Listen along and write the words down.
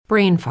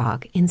brain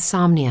fog,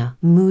 insomnia,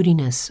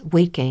 moodiness,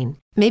 weight gain.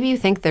 Maybe you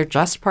think they're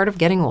just part of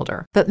getting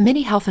older, but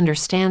MIDI Health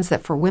understands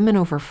that for women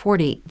over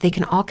 40, they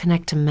can all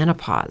connect to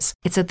menopause.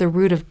 It's at the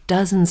root of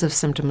dozens of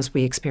symptoms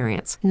we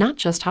experience, not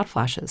just hot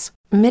flashes.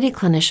 MIDI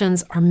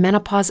clinicians are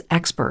menopause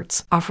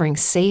experts, offering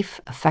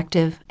safe,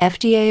 effective,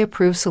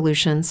 FDA-approved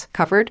solutions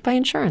covered by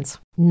insurance.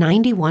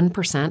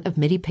 91% of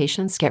MIDI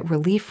patients get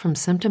relief from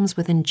symptoms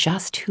within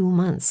just 2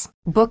 months.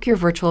 Book your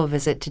virtual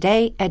visit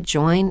today at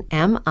joinmidi.com.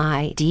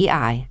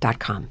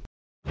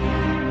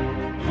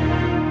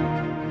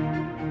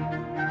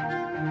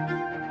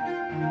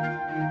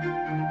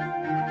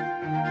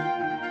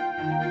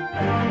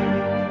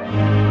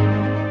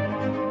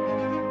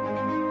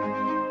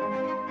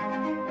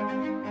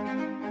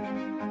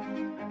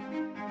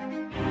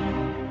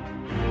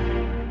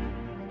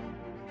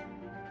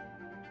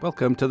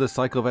 Welcome to the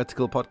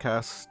Psychovertical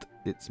Podcast.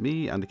 It's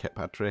me, Andy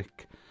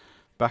Kirkpatrick,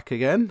 back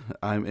again.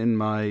 I'm in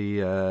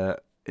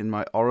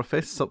my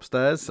orifice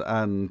upstairs,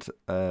 and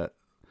the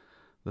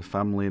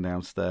family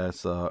downstairs.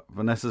 So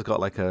Vanessa's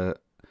got like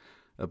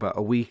about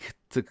a week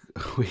to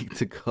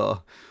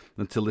go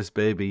until this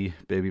baby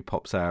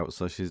pops out.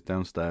 So she's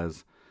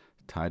downstairs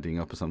tidying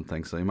up or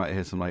something. So you might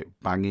hear some like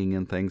banging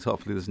and things.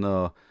 Hopefully there's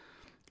no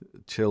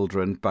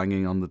children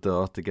banging on the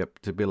door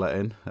to be let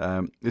in.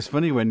 It's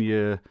funny when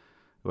you're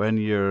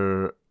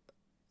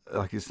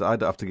like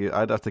I'd have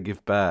to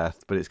give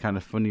birth, but it's kind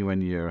of funny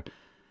when you're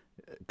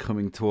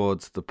coming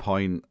towards the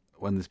point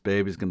when this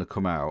baby's going to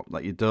come out.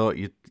 Like you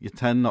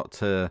tend not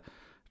to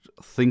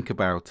think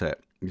about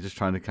it. You're just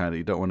trying to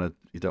you don't want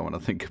to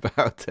think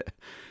about it.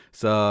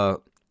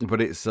 So, but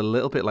it's a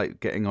little bit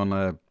like getting on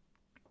a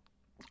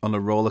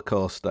roller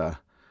coaster,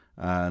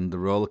 and the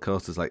roller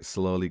coaster's like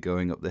slowly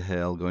going up the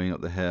hill.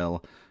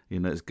 You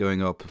know, it's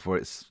going up before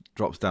it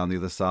drops down the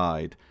other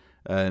side.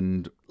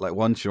 And like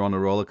once you're on a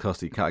roller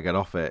coaster, you can't get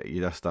off it.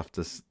 You just have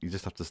to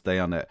stay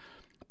on it,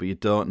 but you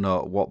don't know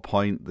at what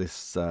point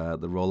the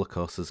roller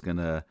coaster's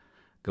gonna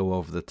go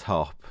over the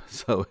top.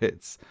 So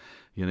it's,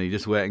 you know, you're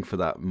just waiting for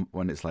that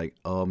when it's like,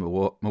 oh, my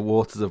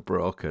waters have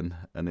broken,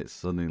 and it's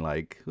suddenly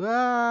like,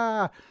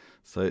 ah.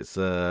 So it's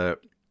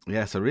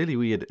it's a really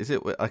weird. Is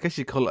it? I guess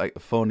you call it like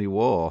a phony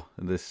war.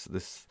 This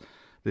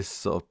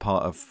sort of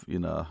part of, you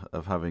know,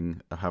 of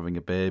having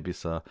a baby.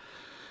 So.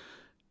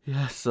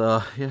 Yes,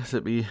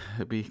 it'd be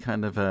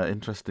kind of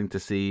interesting to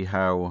see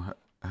how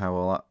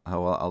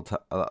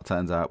that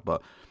turns out.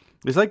 But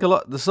it's like a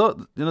lot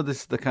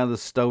the kind of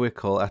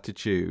stoical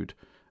attitude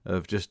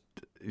of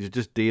you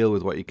just deal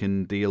with what you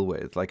can deal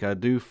with. Like I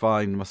do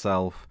find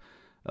myself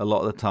a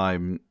lot of the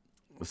time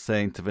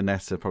saying to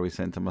Vanessa, probably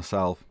saying to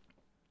myself,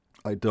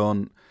 I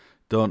don't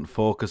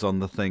focus on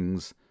the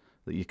things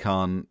that you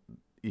can't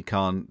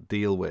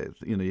deal with.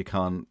 You know, you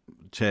can't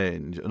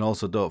change, and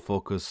also don't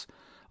focus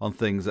on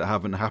things that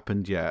haven't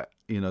happened yet,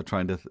 you know,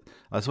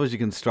 I suppose you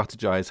can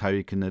strategize how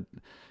you can,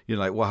 you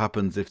know, like what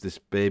happens if this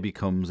baby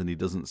comes and he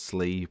doesn't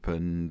sleep,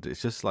 and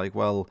it's just like,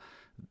 well,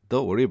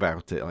 don't worry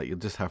about it. Like you'll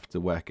just have to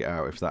work it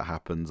out if that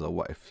happens, or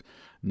what if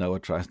Noah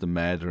tries to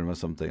murder him or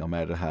something, or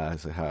murder her,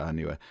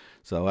 anyway.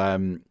 So,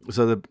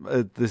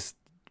 this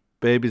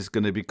baby's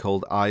going to be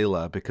called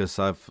Isla because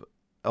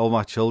all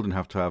my children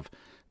have to have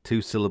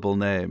 2-syllable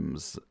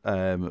names,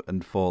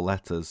 and 4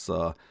 letters,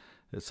 so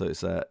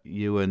it's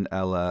Ewan,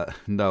 Ella,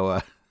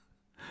 Noah,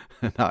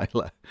 and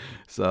Isla.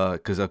 So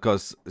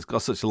because it's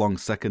got such a long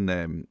second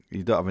name,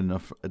 you don't have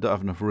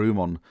enough room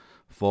on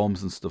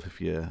forms and stuff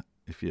if you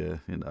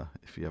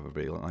ever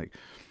be like.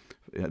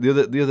 Yeah,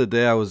 the other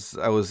day I was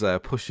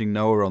pushing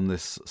Noah on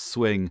this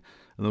swing,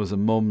 and there was a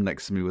mum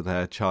next to me with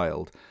her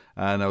child,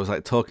 and I was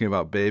like talking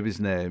about babies'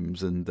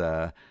 names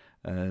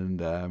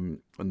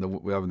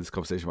we're having this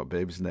conversation about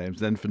babies' names.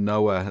 Then for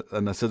Noah,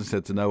 and I suddenly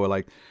said to Noah,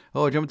 like,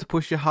 "Oh, do you want me to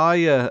push you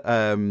higher,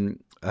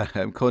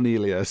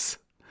 Cornelius?"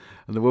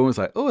 And the woman was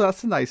like, "Oh,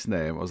 that's a nice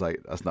name." I was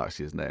like, "That's not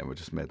actually his name. I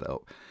just made that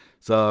up."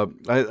 So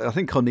I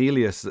think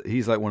Cornelius,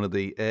 he's like one of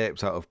the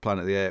apes out of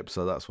Planet of the Apes,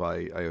 so that's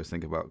why I always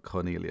think about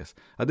Cornelius.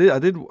 I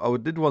did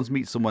once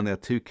meet someone. They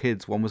had 2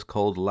 kids. One was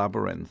called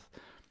Labyrinth,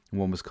 and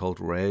one was called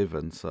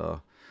Raven.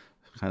 So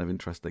kind of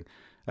interesting.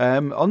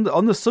 On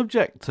the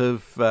subject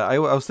of, I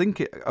was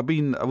thinking, I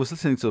was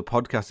listening to a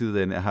podcast the other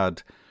day, and it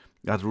had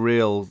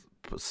real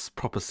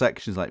proper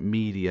sections like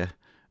media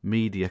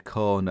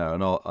corner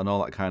and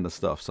all that kind of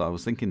stuff. So I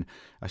was thinking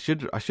I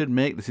should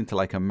make this into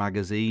like a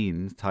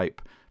magazine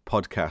type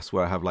podcast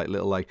where I have like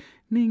little like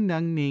ning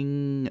nang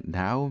ning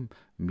now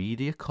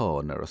media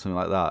corner or something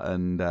like that.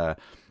 And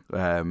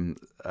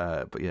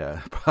but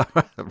yeah,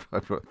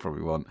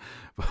 probably won't.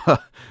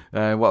 But,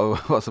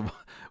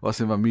 what's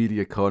in my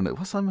media corner?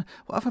 What have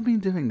I been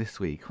doing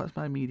this week? What's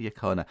my media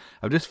corner?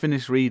 I've just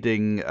finished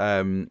reading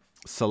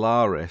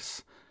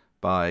Solaris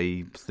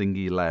by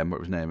Thingy Lem, what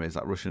his name is,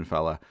 that Russian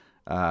fella.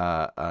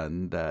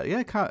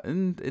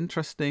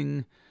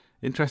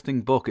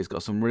 Interesting book. It's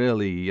got some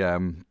really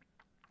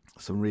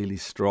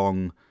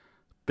strong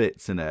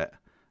bits in it,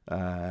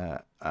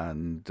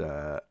 and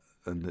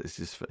it's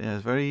just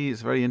it's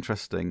very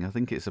interesting. I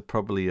think it's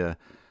probably a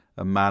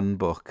man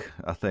book.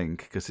 I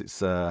think because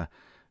it's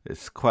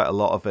it's quite a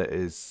lot of it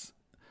is.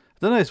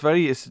 I don't know. It's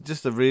very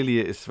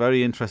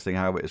interesting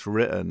how it's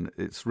written.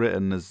 It's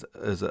written as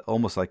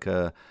almost like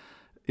a,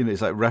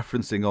 it's like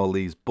referencing all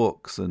these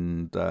books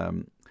and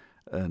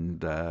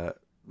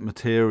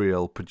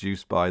material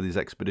produced by these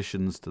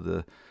expeditions to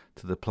the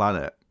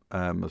planet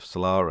of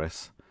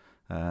Solaris.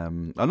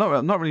 I've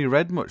not really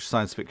read much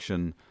science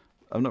fiction.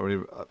 I've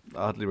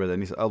hardly read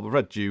any. I've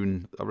read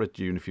Dune. I read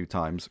Dune a few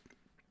times,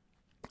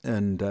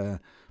 and but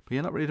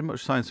yeah, not really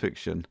much science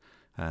fiction.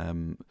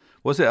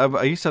 Was it?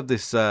 I used to have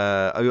this.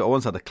 I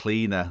once had a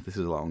cleaner. This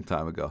is a long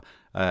time ago.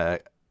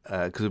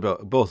 Because we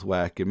both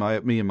work.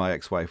 Me and my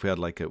ex-wife, we had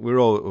like we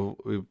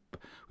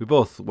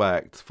both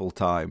worked full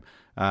time,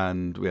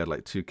 and we had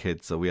like 2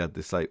 kids. So we had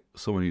this like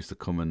someone used to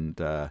come and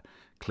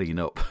clean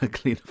up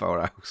our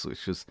house,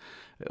 which was,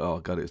 oh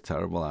god, it was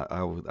terrible.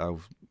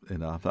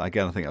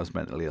 Again, I think I was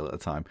mentally ill at the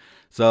time.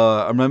 So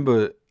I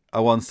remember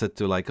I once said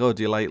to her, like, "Oh,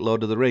 do you like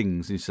Lord of the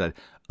Rings?" And she said,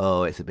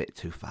 "Oh, it's a bit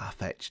too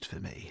far-fetched for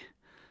me."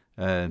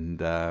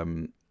 And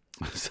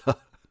so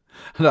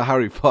no,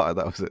 Harry Potter,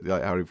 that was it.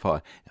 Like Harry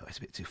Potter, no, it's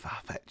a bit too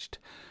far-fetched.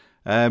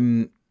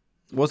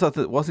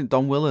 Wasn't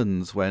Don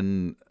Willens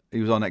when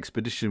he was on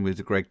expedition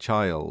with Greg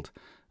Child,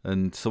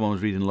 and someone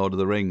was reading Lord of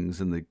the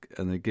Rings, and they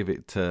give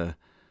it to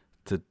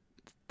Don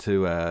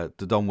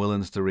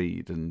Willens to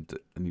read, and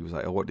he was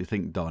like, "Oh, what do you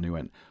think, Don?" He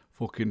went,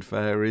 "Fucking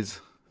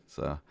fairies."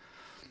 So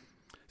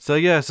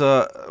yeah.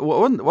 So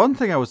one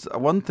thing I was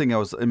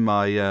in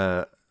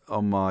my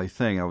on my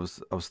thing. I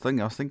was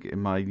thinking in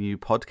my new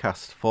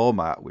podcast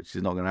format, which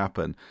is not going to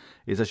happen,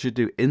 is I should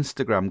do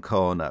Instagram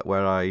Corner,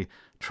 where I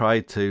try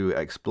to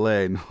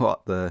explain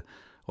what the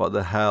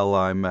hell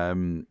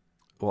I'm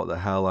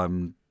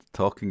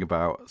talking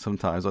about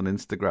sometimes on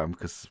Instagram,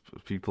 because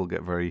people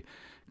get very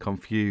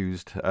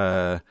confused.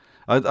 I'm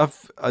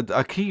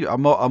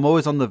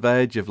always on the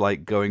verge of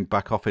like going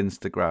back off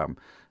Instagram,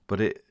 but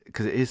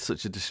because it is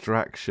such a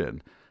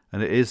distraction,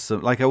 and it is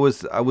like I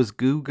was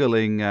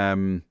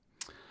googling.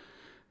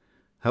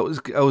 I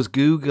was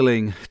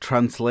googling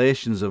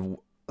translations of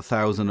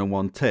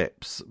 1001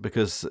 Tips,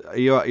 because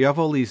you have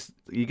all these,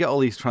 you get all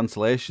these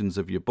translations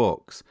of your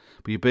books,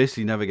 but you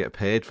basically never get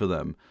paid for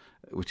them,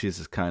 which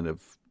is kind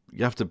of,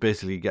 you have to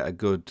basically get a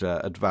good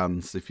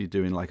advance if you're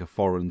doing like a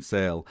foreign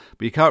sale,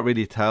 but you can't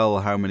really tell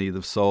how many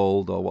they've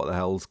sold or what the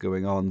hell's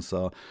going on.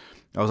 So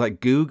I was like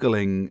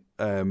googling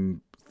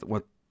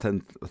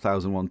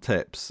 10,001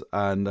 Tips,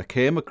 and I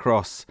came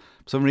across,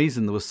 for some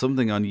reason, there was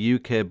something on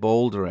UK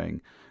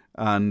bouldering.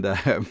 And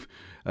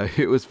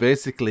it was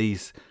basically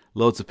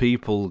loads of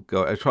people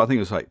I think it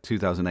was like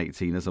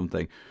 2018 or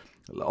something,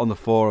 on the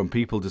forum,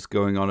 people just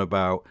going on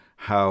about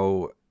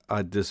how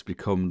I'd just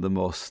become the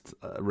most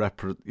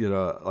like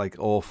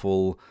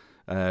awful,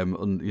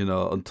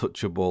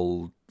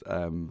 untouchable,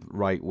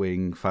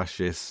 right-wing,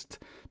 fascist,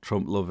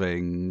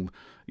 Trump-loving,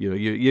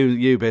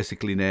 you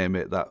basically name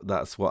it.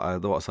 That's what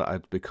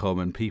I'd become,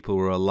 and people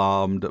were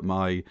alarmed at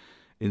my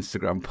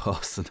Instagram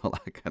posts and all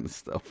that kind of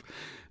stuff.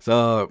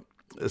 So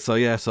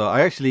I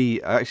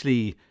actually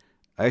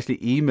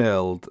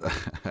emailed.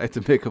 I had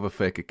to make up a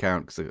fake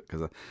account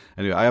because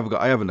anyway, I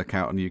have an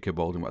account on UK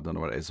Bouldering, but I don't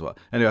know what it is. But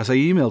anyway, so I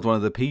emailed one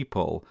of the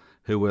people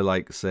who were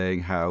like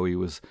saying how he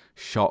was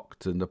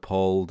shocked and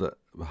appalled at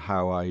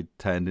how I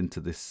turned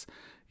into this,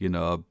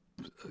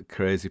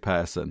 crazy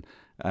person.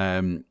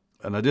 And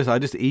I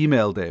just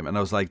emailed him, and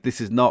I was like,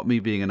 "This is not me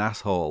being an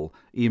asshole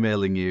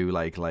emailing you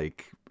like."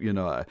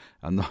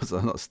 I'm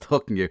not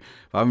stalking you.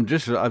 I've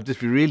just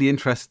been really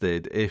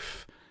interested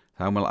if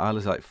I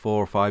was like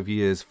 4 or 5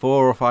 years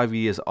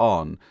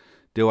on,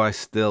 do I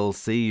still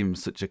seem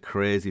such a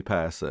crazy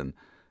person,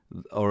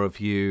 or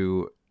have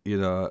you,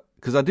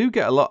 because I do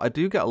get a lot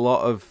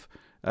of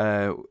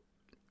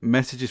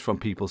messages from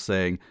people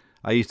saying,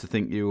 "I used to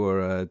think you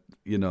were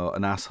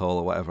an asshole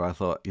or whatever. I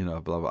thought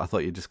blah, blah, I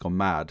thought you'd just gone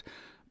mad,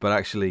 but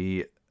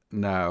actually."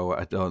 No,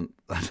 I don't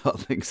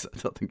think so. I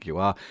don't think you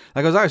are.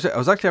 Like I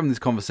was actually having this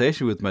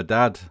conversation with my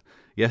dad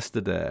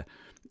yesterday,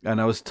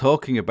 and I was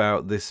talking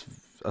about this.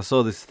 I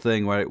saw this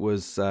thing where it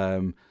was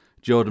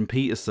Jordan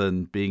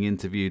Peterson being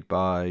interviewed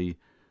by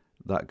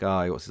that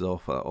guy. What's his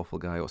awful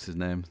guy? What's his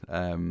name?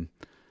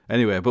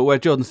 Anyway, but where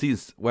Jordan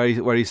sees where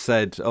he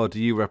said, "Oh,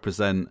 do you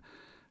represent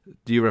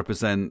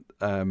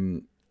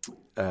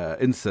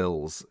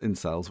incels?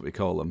 What we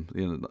call them?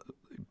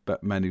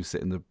 Men who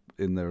sit in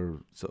their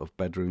sort of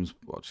bedrooms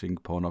watching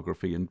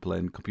pornography and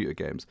playing computer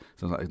games.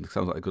 Sounds like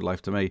a good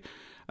life to me."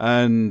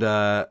 And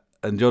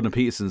Jordan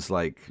Peterson's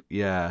like,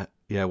 yeah,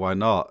 why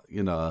not?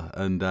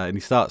 And he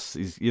starts,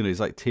 he's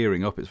like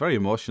tearing up. It's a very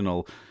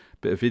emotional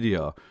bit of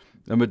video.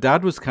 And my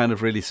dad was kind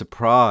of really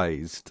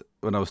surprised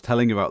when I was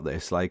telling him about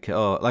this. I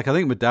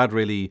think my dad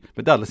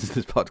listens to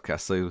this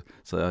podcast,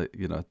 so I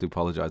do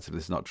apologize if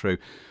this is not true.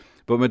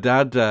 But my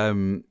dad,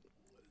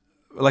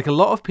 like a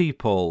lot of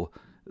people,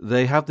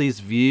 they have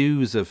these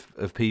views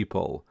of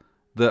people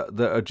that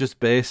are just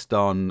based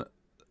on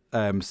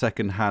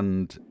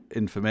second-hand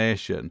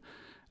information.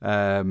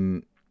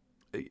 They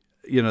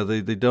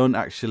don't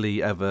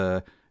actually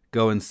ever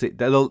go and sit.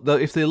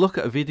 If they look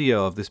at a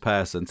video of this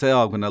person, say,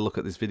 "Oh, I'm going to look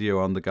at this video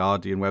on the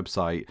Guardian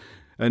website,"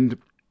 and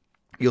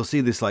you'll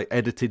see this like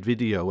edited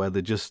video where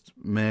they just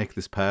make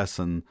this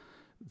person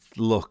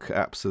look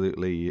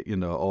absolutely,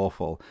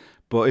 awful.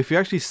 But if you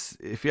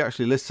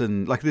actually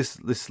listen, like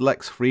this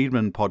Lex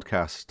Friedman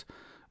podcast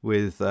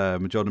with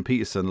Jordan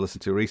Peterson, I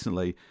listened to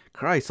recently.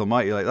 Christ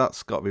Almighty, like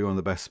that's got to be one of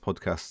the best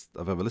podcasts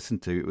I've ever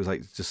listened to. It was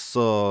like just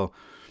so,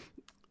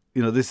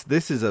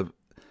 this is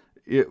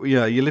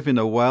you live in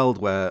a world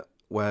where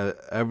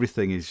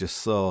everything is just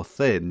so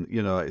thin.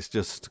 It's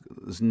just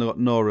there's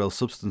no real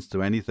substance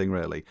to anything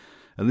really.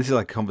 And this is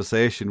like a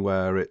conversation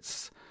where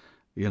it's,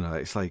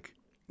 it's like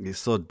it's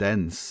so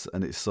dense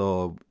and it's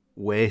so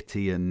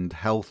weighty and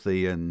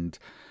healthy, and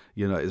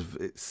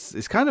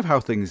it's kind of how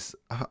things.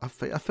 I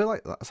feel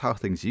like that's how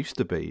things used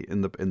to be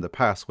in the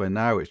past, where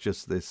now it's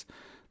just this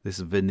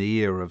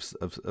veneer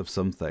of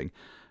something.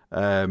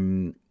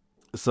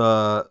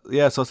 So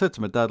I said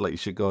to my dad, like, you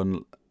should go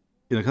and,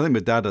 I think my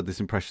dad had this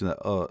impression that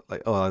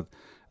I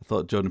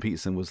thought Jordan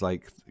Peterson was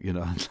like,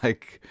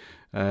 like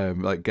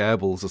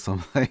Goebbels or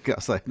something. I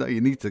was like, no,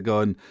 you need to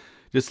go and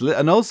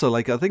and also,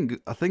 like, I think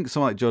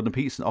someone like Jordan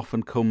Peterson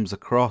often comes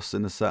across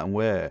in a certain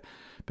way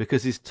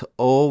because he's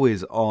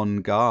always on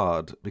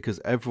guard,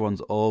 because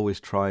everyone's always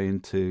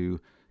trying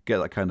to get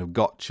that kind of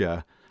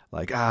gotcha.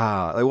 Like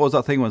what was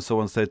that thing when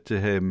someone said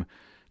to him,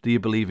 "Do you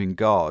believe in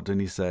God?"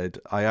 And he said,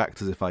 "I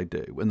act as if I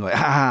do." And they're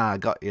like,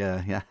 got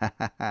you, yeah,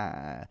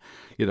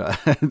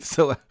 And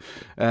so,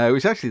 which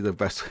is actually the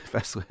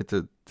best way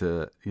to,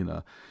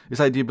 it's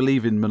like, do you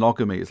believe in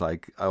monogamy? It's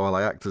like, oh, well,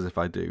 I act as if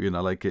I do,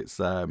 like it's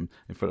in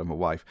front of my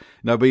wife.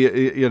 No, but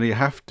you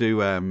have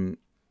to.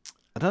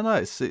 I don't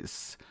know.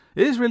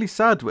 It is really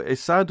sad.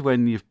 It's sad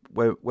when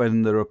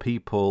there are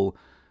people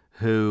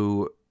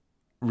who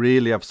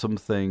really have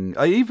something.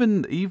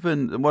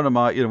 Even one of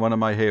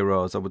my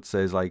heroes, I would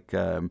say, is like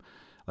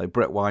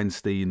Brett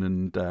Weinstein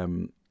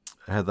and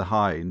Heather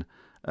Hine,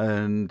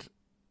 and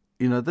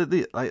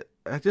I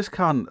just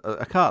can't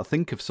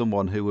think of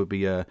someone who would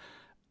be a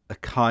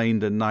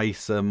kinder,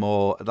 nicer,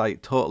 more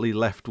like totally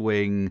left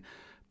wing,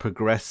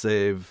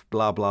 progressive,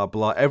 blah blah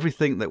blah,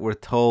 everything that we're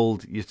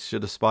told you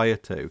should aspire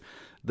to.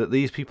 That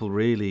these people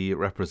really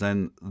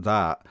represent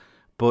that.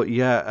 But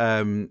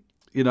yeah,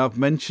 I've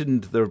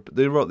mentioned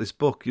they wrote this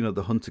book,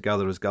 The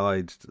Hunter-Gatherer's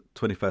Guide to the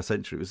 21st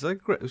Century,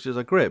 which is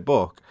a great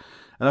book.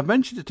 And I've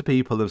mentioned it to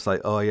people, and it's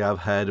like, oh yeah, I've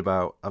heard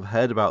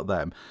about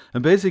them.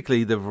 And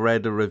basically they've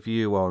read a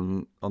review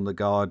on the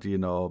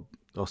Guardian or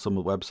some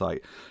website,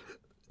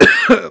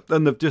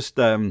 and they've just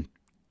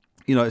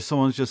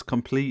someone's just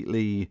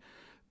completely,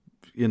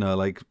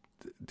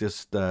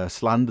 just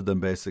slandered them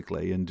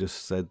basically, and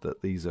just said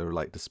that these are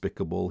like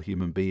despicable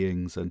human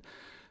beings. And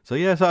so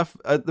yeah, so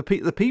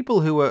the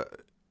people who are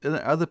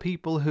the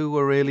people who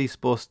were really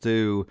supposed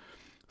to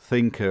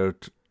think are,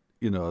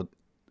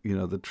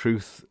 the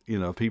truth,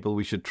 people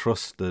we should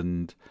trust,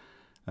 and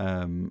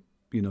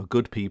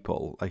good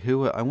people. Like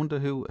I wonder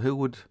who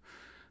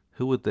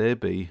would they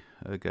be?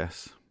 I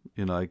guess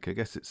I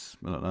guess it's,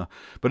 I don't know,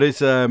 but it's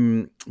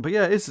but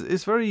yeah,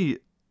 it's very,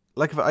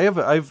 like, if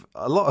I've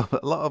a lot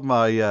of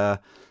my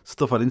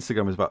stuff on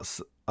Instagram is about,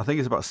 I think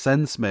it's about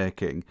sense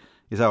making.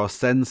 Is our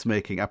sense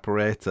making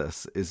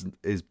apparatus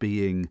is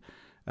being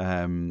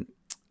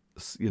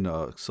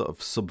sort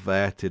of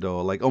subverted,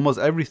 or like almost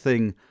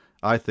everything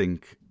I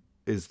think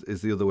is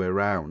the other way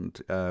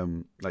around.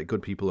 Like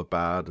good people are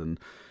bad and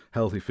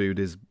healthy food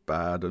is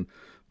bad and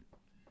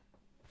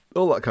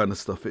all that kind of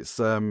stuff. It's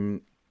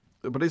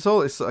but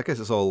I guess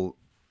it's all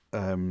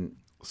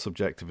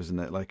subjective, isn't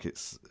it? Like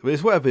it's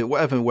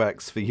whatever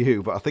works for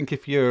you. But I think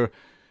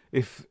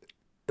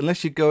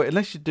unless you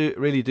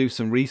really do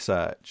some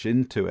research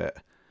into it,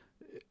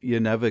 you're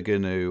never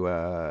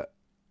gonna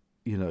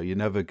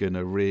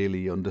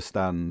really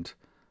understand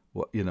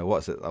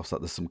what's it.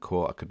 There's some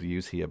quote I could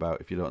use here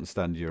about, if you don't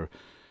understand your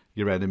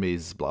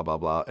enemies, blah blah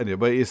blah. Anyway,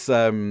 but it's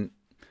and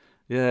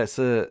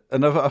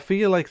I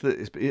feel like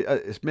that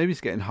it's maybe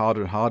it's getting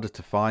harder and harder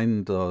to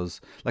find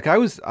those. Like I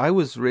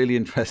was really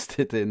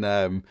interested in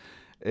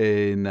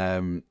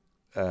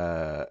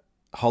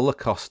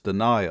Holocaust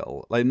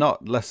denial. Like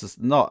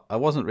I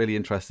wasn't really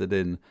interested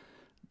in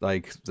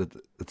like the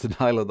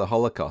denial of the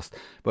Holocaust,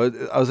 but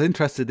I was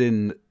interested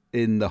in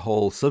the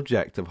whole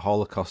subject of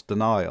Holocaust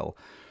denial.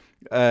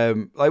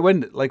 Like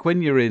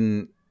when you're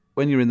in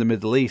the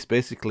Middle East,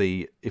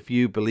 basically, if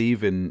you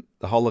believe in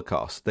the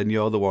Holocaust, then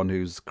you're the one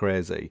who's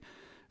crazy.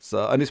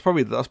 So, and that's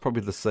probably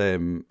the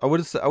same. I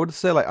would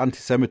say like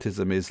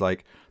anti-Semitism is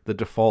like the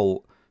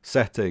default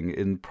setting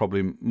in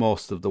probably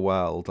most of the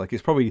world. Like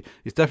it's definitely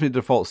the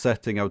default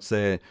setting, I would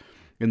say,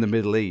 in the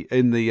Middle East,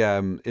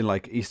 in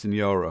like Eastern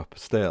Europe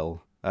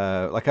still.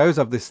 Like I always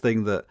have this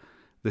thing that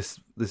this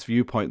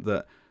viewpoint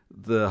that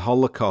the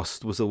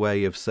Holocaust was a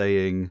way of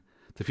saying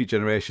to future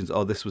generations,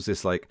 oh, this was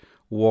this like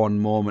one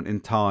moment in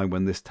time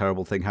when this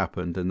terrible thing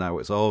happened and now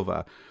it's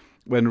over.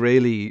 When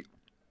really,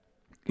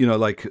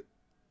 the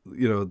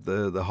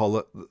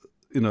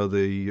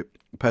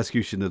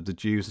persecution of the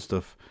Jews and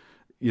stuff,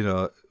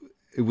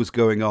 it was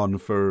going on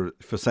for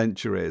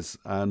centuries,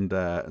 and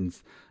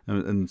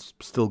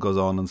still goes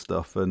on and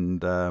stuff,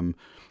 and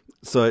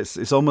so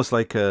it's almost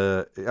like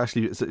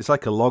it's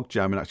like a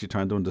logjam in actually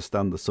trying to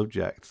understand the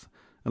subject.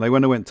 And like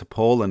when I went to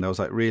Poland, I was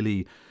like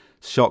really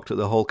shocked at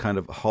the whole kind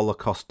of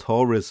Holocaust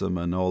tourism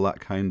and all that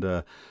kind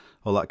of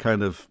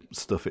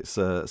stuff. It's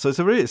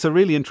it's a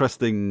really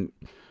interesting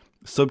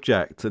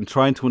subject, and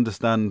trying to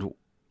understand.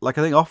 Like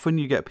I think often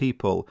you get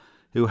people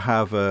who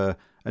have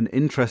an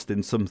interest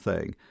in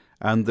something,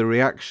 and the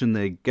reaction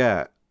they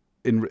get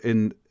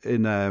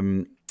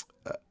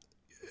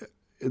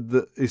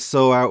is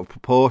so out of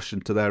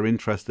proportion to their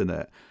interest in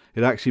it.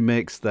 It actually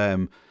makes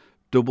them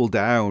double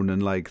down,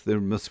 and like there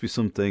must be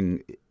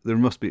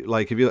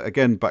like, if you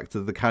again back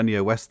to the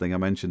Kanye West thing I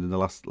mentioned in the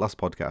last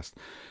podcast,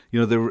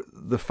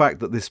 the fact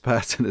that this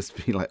person has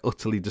been like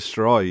utterly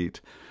destroyed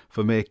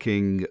for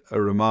making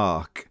a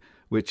remark,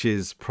 which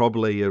is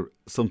probably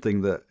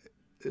something that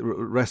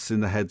rests in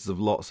the heads of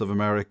lots of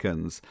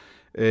Americans,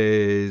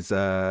 is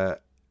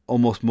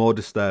almost more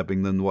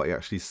disturbing than what he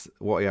actually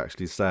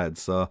said.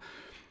 So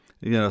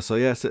a lot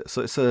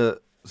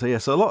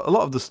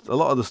of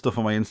the stuff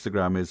on my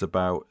Instagram is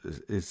about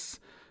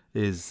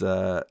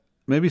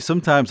maybe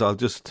sometimes I'll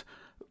just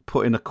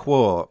put in a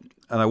quote,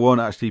 and I won't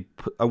actually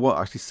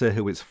say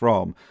who it's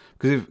from,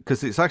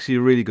 because it's actually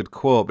a really good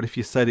quote. But if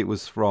you said it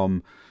was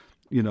from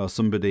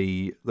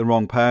somebody, the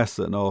wrong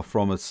person, or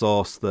from a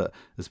source that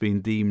has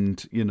been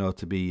deemed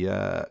to be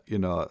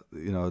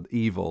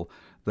evil,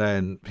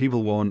 then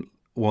people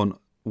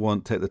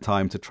won't take the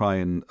time to try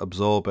and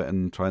absorb it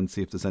and try and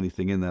see if there's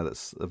anything in there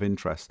that's of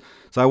interest.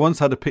 So I once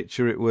had a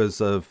picture.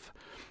 So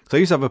I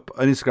used to have an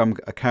Instagram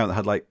account that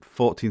had like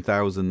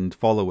 14,000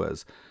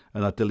 followers,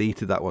 and I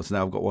deleted that one. So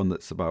now I've got one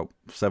that's about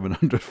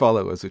 700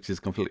 followers, which is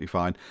completely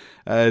fine.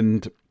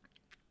 And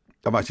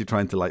I'm actually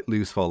trying to like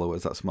lose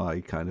followers. That's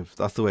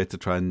the way to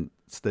try and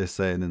stay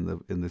sane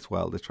in this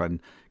world, is try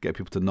and get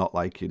people to not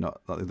like you,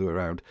 not the other way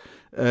around.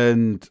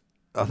 And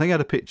I think I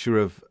had a picture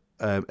of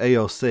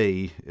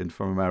AOC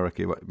from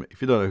America.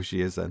 If you don't know who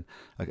she is, then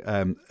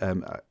I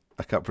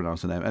can't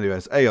pronounce her name.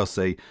 Anyways,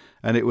 AOC,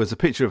 and it was a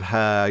picture of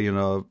her,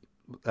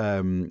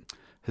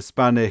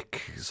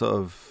 Hispanic, sort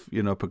of,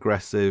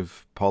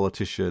 progressive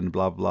politician,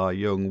 blah blah,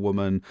 young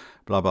woman,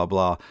 blah blah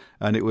blah,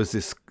 and it was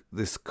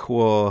this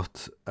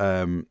quote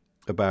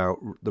about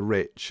the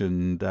rich,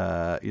 and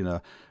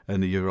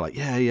and you were like,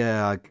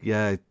 yeah,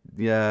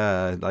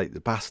 like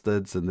the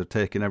bastards, and they're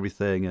taking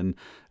everything, and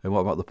what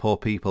about the poor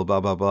people,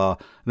 blah blah blah.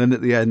 And then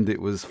at the end,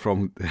 it was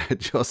from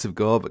Joseph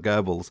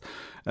Goebbels,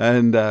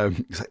 and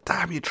he's like,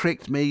 damn, you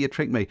tricked me.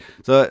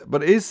 So,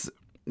 but it is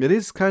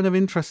kind of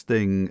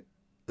interesting,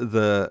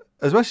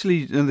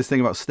 especially this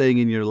thing about staying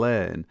in your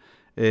lane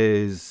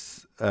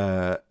is.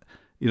 So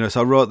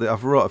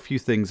I've wrote a few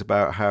things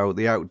about how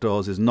the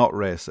outdoors is not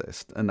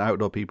racist, and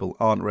outdoor people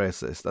aren't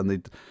racist, and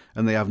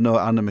they have no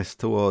animus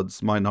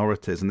towards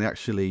minorities, and they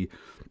actually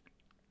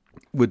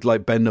would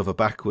like bend over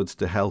backwards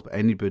to help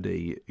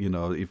anybody,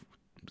 if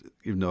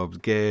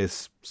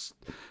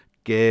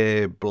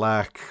gay,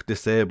 black,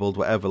 disabled,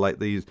 whatever. Like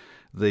they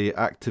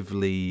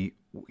actively,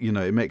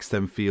 it makes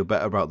them feel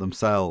better about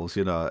themselves,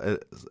 So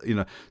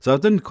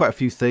I've done quite a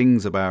few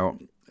things about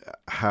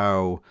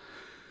how,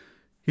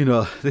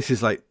 this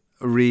is like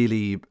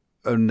really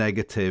a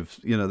negative,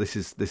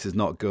 this is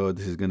not good.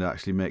 This is going to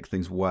actually make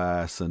things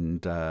worse,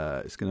 and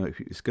it's going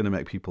to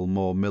make people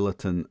more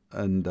militant.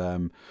 And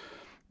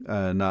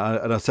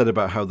I said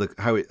about how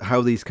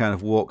these kind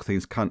of woke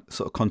things can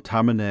sort of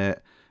contaminate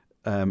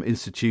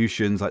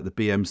institutions like the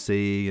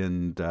BMC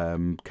and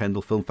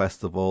Kendall Film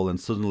Festival,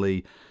 and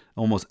suddenly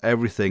almost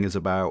everything is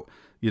about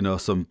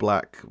some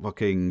black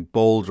fucking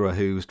boulderer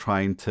who's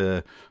trying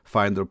to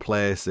find their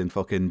place in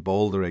fucking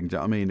bouldering. Do you know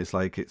what I mean? It's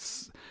like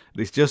it's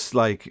just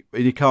like,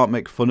 and you can't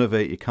make fun of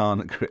it, you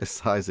can't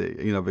criticize it,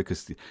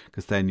 because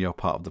then you're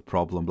part of the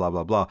problem, blah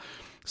blah blah.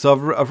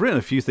 So I've written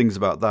a few things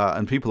about that,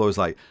 and people are always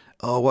like,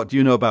 oh, what do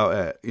you know about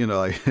it?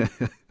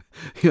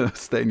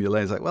 Stay in your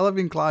lane. It's like, well, I've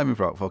been climbing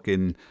for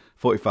fucking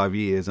 45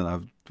 years, and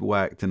I've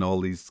worked in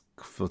all these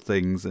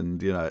things, and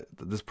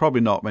there's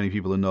probably not many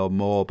people who know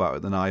more about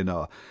it than I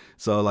know.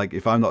 So like,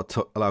 if I'm not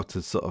allowed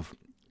to sort of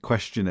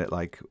question it,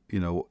 like,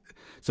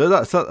 so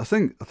that's, I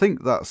think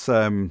that's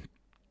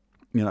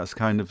that's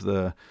kind of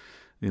the,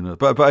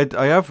 but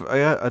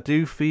I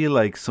do feel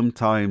like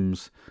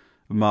sometimes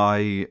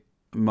my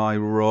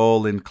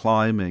role in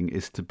climbing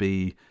is to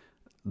be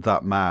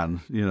that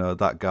man,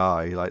 that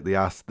guy, like the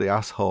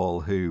asshole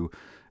who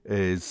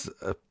is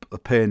a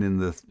pain in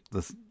the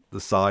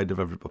side of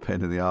a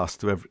pain in the ass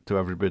to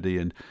everybody.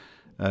 And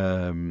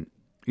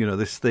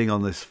this thing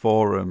on this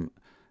forum,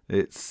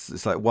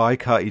 it's like, why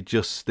can't he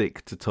just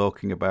stick to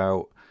talking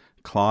about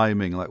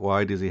climbing? Like,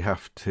 why does he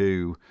have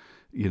to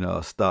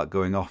start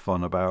going off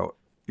on about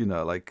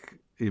like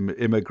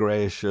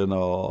immigration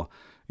or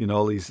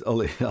all these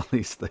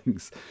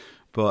things?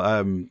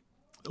 But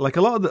like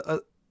a lot of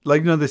the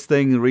this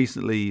thing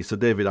recently, so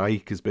David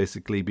Icke is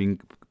basically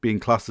being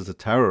classed as a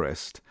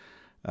terrorist,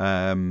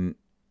 and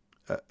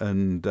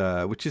and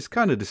which is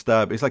kind of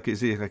disturbing. It's like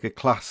a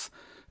class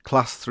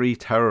 3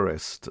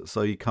 terrorist,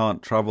 so you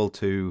can't travel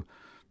to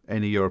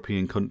any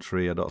European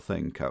country, I don't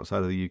think,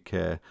 outside of the UK.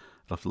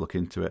 I'll have to look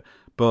into it.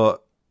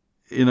 But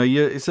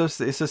it's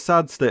a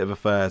sad state of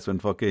affairs when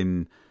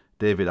fucking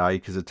David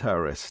Icke is a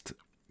terrorist.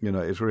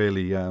 It's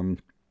really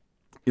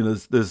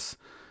there's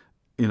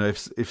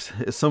if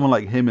someone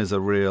like him is a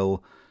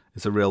real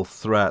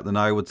threat, then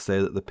I would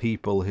say that the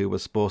people who were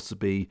supposed to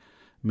be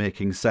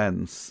making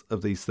sense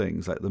of these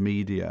things, like the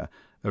media,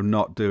 are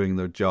not doing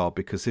their job.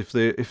 Because if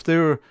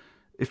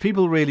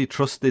people really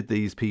trusted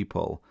these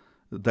people,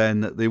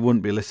 then they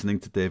wouldn't be listening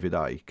to David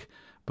Icke.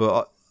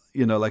 But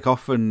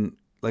often,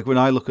 like when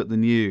I look at the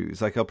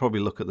news, like I'll probably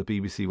look at the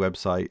BBC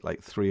website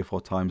like 3 or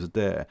 4 times a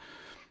day,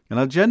 and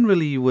I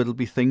generally will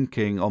be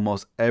thinking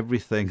almost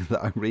everything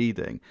that I'm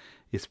reading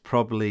is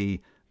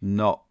probably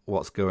not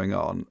what's going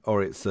on,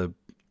 or it's what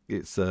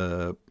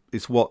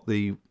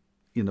the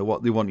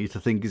what they want you to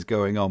think is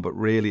going on, but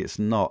really it's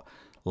not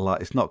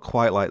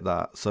quite like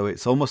that. So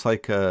it's almost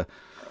like a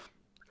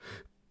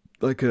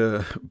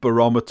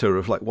barometer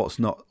of like what's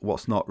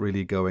not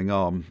really going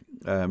on.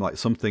 Like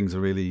some things are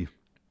really,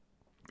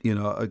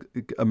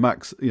 a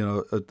max,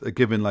 are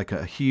given like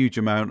a huge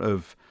amount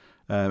of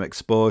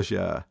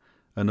exposure,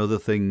 and other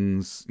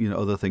things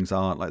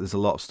aren't. Like there's a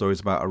lot of stories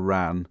about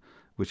Iran,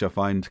 which I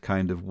find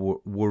kind of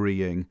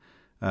worrying.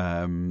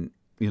 And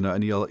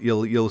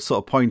you'll sort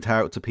of point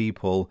out to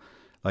people,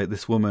 like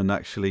this woman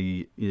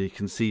actually, you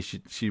can see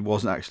she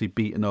wasn't actually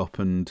beaten up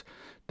and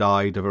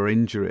died of her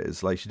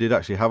injuries. Like she did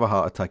actually have a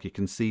heart attack. You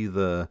can see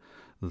all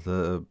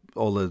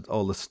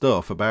the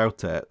stuff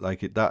about it,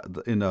 like and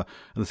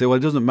they say, well,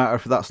 it doesn't matter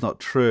if that's not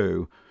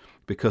true,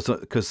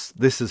 because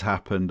this has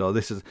happened, or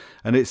this is,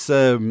 and it's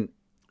it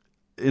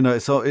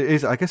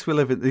is. I guess we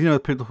live in,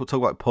 people talk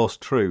about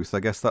post-truth. I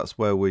guess that's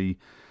where we're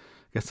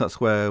it's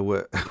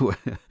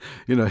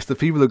the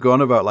people who go on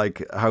about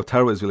like how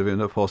terrible it is we live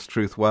in a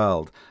post-truth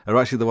world are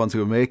actually the ones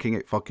who are making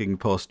it fucking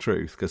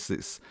post-truth, because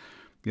it's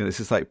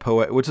just like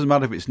which doesn't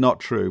matter if it's not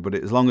true, but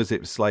as long as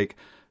it's like,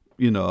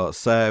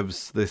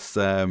 serves this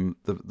the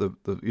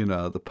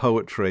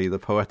poetry, the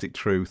poetic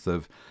truth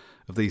of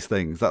these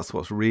things, that's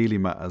what really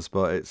matters.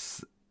 But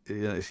it's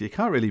you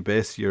can't really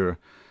base your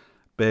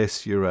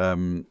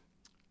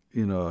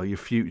your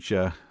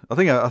future.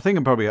 I think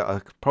I'm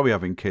probably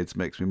having kids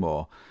makes me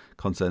more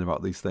concerned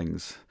about these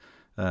things.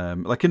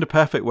 Like in the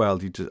perfect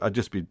world, I'd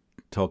just be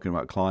talking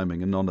about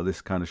climbing and none of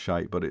this kind of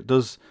shite. But it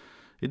does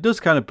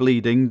kind of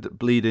bleed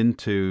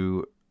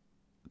into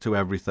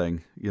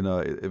everything.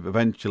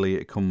 Eventually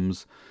it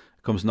comes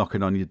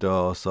knocking on your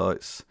door. So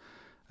it's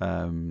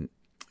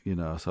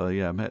So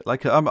yeah,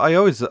 like I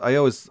always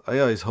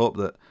hope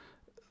that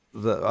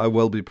I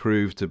will be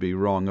proved to be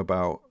wrong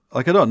about.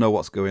 Like I don't know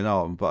what's going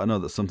on, but I know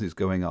that something's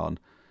going on,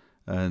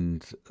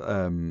 and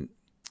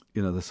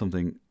there's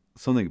something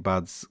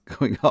bad's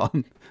going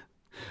on.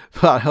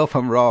 But I hope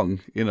I'm wrong,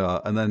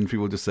 and then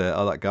people just say,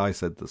 "Oh, that guy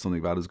said that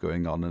something bad was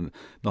going on, and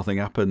nothing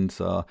happened.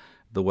 So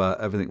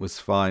everything was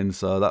fine."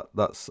 So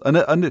that's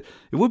it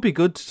would be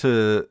good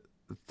to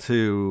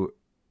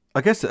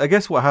I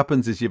guess what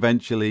happens is you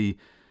eventually,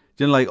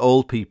 like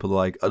old people, are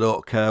like I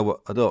don't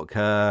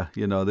care.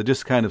 They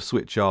just kind of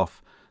switch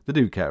off. They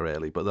do care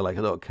really, but they're like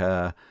I don't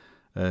care,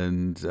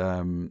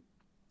 and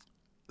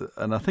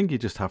I think you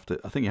just have to.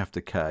 I think you have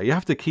to care. You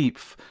have to keep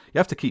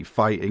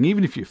fighting,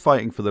 even if you're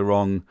fighting for the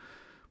wrong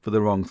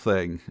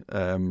thing.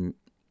 You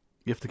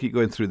have to keep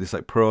going through this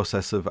like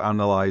process of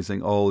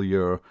analyzing all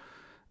your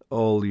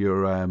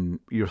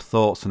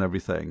thoughts and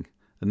everything,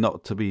 and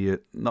not to be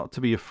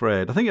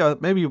afraid. I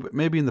think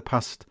maybe in the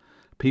past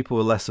people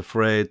were less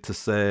afraid to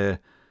say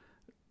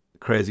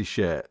crazy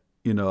shit,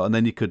 and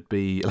then you could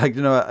be like,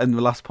 in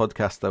the last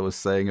podcast I was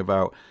saying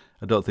about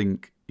I don't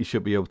think you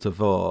should be able to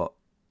vote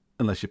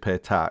unless you pay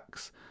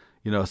tax,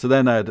 so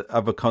then I'd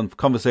have a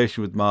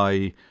conversation with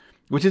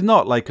which is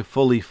not like a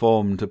fully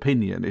formed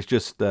opinion. It's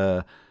just,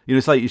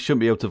 it's like you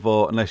shouldn't be able to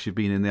vote unless you've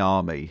been in the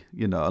army,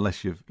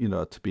 unless you've,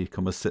 to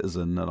become a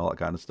citizen and all that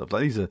kind of stuff.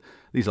 Like these are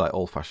like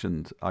old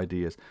fashioned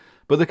ideas,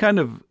 but they came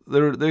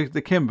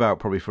about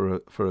probably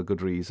for a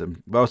good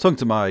reason. But I was talking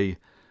to my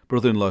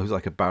brother-in-law who's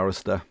like a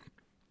barrister,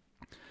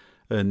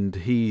 and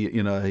he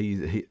you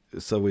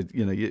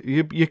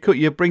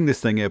bring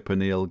this thing up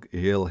and he'll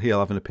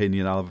have an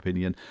opinion, I'll have an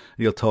opinion, and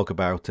he'll talk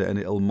about it and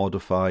it'll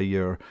modify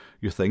your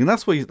thing. And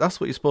that's what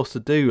you're supposed to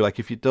do. Like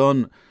if you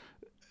don't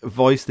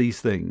voice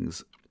these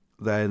things,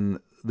 then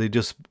they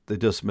just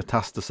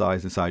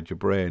metastasize inside your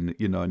brain,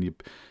 and you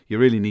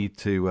really need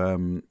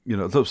to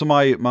so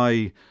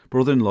my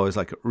brother-in-law is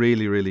like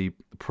really, really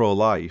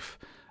pro-life,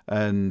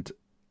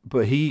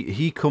 but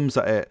he comes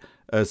at it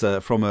as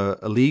from a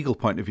legal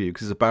point of view,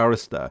 because he's a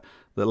barrister,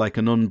 that like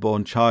an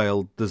unborn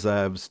child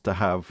deserves to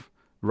have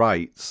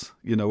rights.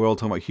 We're all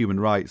talking about human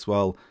rights.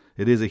 Well,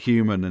 it is a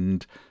human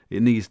and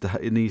it needs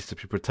to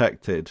be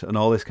protected and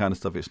all this kind of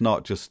stuff. It's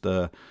not just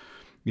it's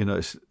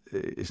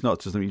not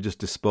just something you just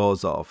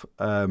dispose of.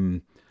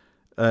 So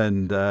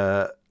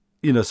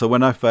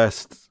when I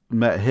first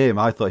met him,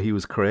 I thought he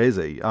was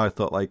crazy. I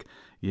thought like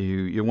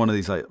you're one of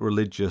these like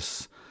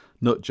religious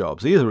nut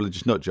jobs. He is a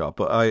religious nut job,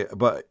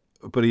 but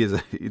he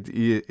is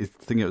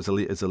thinking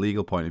it's a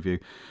legal point of view.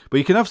 But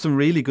you can have some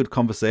really good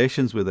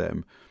conversations with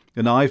him.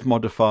 And I've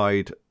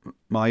modified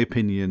my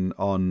opinion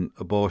on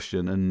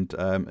abortion,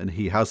 and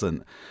he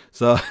hasn't.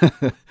 So,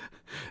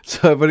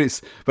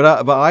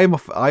 I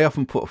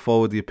often put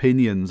forward the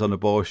opinions on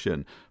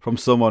abortion from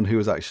someone who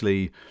is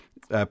actually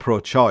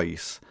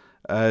pro-choice,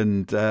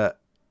 and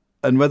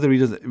whether he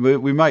doesn't,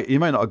 he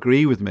might not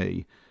agree with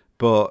me,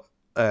 but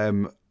I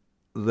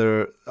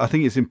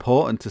think it's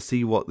important to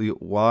see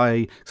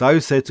why. So I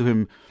would say to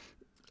him,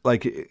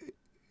 like,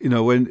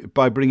 when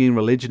by bringing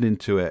religion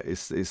into it,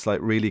 it's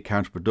like really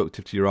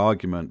counterproductive to your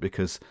argument,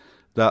 because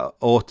that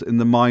in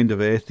the mind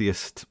of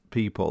atheist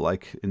people,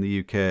 like in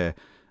the UK,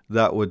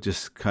 that would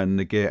just kind of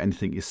negate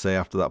anything you say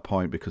after that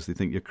point because they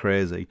think you're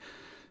crazy.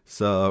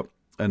 So,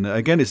 and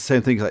again, it's the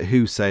same thing like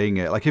who's saying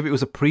it. Like if it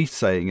was a priest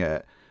saying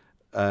it,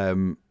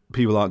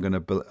 people aren't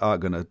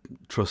gonna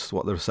trust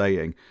what they're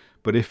saying.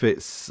 But if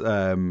it's,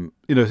 if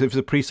it's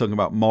a priest talking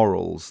about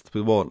morals,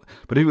 people won't.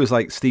 But if it was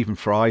like Stephen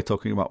Fry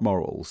talking about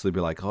morals, they'd be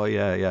like, oh,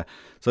 yeah.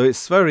 So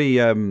it's very,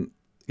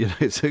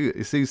 it's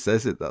who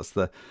says it.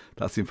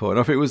 That's important.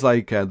 Or if it was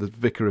like the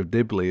Vicar of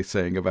Dibley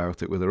saying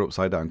about it with her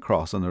upside down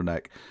cross on her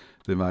neck,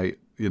 they might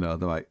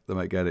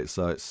get it.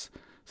 So it's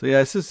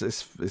I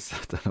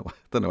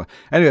don't know.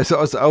 Anyway, so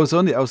I was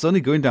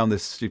only going down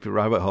this stupid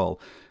rabbit hole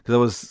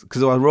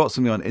because I wrote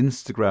something on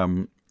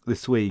Instagram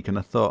this week, and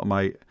I thought I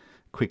might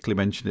quickly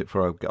mention it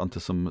before I get onto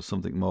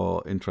something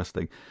more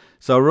interesting.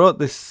 So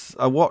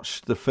I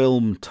watched the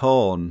film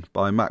Torn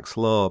by Max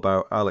Lowe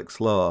about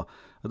Alex Lowe.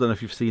 I don't know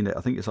if you've seen it.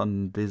 I think it's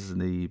on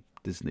Disney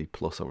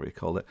Plus, or what you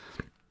call it.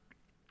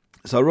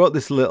 So I wrote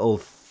this little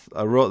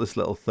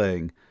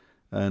thing,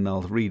 and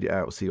I'll read it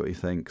out, see what you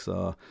think.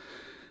 So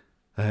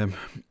I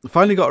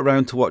finally got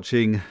around to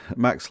watching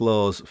Max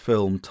Lowe's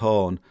film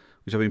Torn,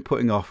 which I've been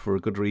putting off for a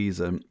good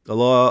reason.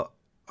 Although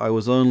I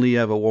was only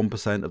ever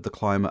 1% of the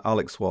climate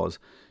Alex was,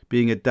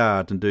 being a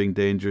dad and doing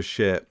dangerous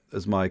shit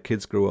as my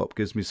kids grew up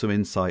gives me some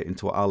insight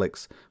into what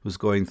Alex was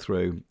going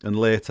through, and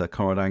later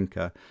Conrad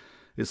Anker.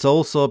 It's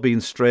also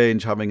been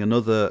strange having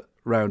another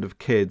round of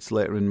kids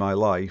later in my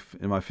life,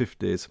 in my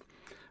 50s,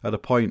 at a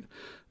point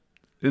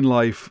in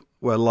life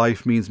where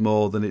life means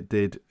more than it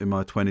did in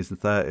my 20s and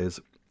 30s.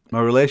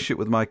 My relationship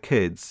with my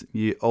kids,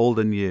 old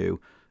and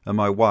new, and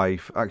my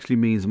wife actually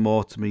means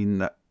more to me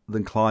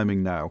than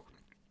climbing now.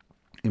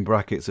 In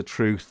brackets, a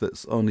truth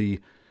that's only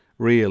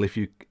real if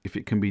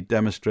it can be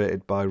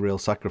demonstrated by real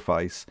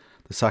sacrifice,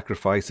 the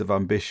sacrifice of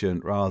ambition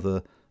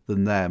rather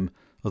than them.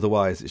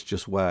 Otherwise, it's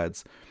just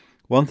words.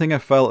 One thing I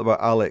felt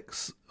about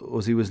Alex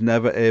was he was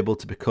never able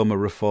to become a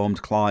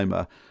reformed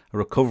climber, a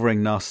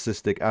recovering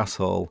narcissistic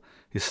asshole.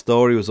 His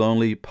story was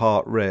only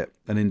part writ,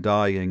 and in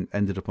dying,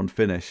 ended up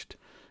unfinished.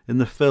 In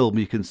the film,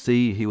 you can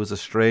see he was a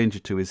stranger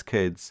to his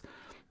kids.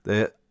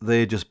 They're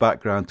just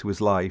background to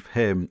his life,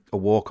 him, a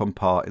walk-on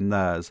part in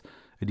theirs.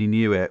 And he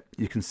knew it.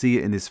 You can see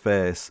it in his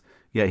face,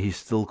 yet he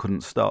still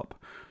couldn't stop.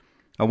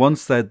 I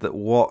once said that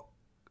what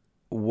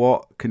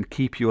can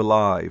keep you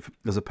alive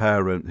as a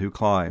parent who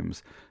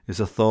climbs is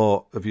a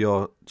thought of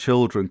your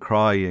children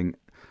crying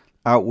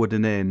outward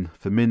and in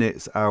for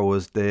minutes,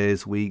 hours,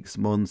 days, weeks,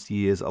 months,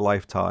 years, a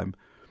lifetime.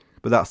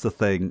 But that's the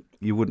thing.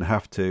 You wouldn't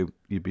have to.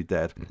 You'd be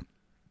dead.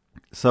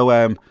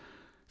 So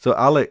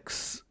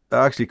Alex,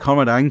 actually,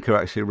 Conrad Anker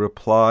actually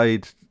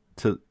replied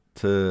to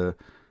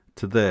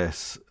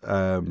this.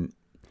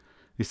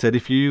 He said,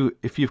 if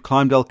you've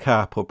climbed El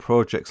Cap or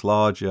projects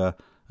larger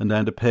and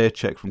earned a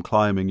paycheck from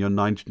climbing, you're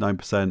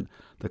 99%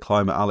 the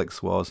climber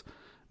Alex was.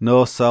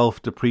 No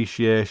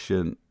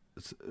self-depreciation.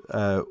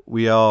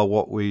 We are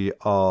what we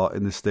are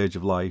in this stage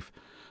of life.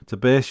 To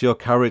base your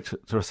character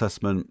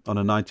assessment on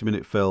a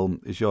 90-minute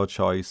film is your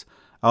choice.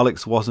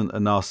 Alex wasn't a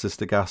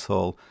narcissistic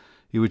asshole.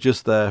 He was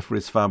just there for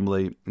his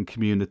family and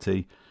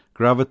community.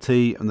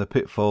 Gravity and the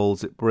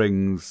pitfalls it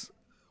brings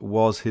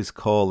was his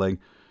calling,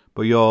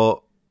 but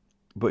your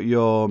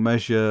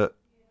measure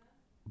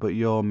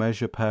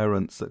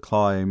parents that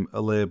climb are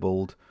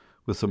labelled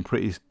with some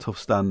pretty tough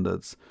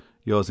standards,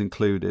 yours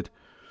included.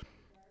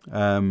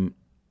 I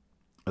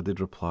did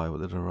reply.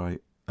 What did I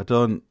write? I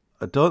don't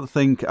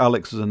think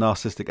Alex was a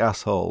narcissistic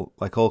asshole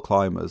like all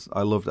climbers.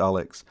 I loved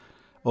Alex,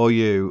 or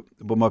you,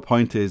 but my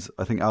point is,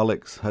 I think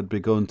Alex had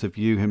begun to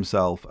view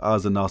himself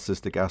as a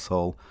narcissistic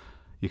asshole.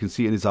 You can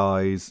see it in his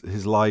eyes.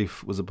 His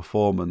life was a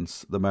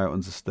performance, the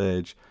mountains a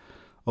stage,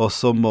 or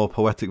some more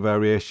poetic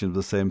variation of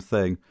the same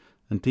thing.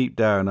 And deep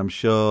down, I'm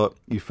sure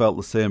you felt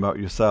the same about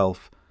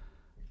yourself.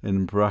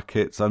 In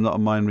brackets, I'm not a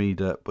mind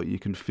reader, but you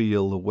can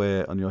feel the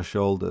weight on your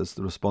shoulders,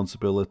 the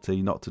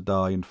responsibility not to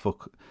die and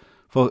fuck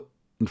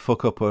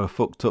up a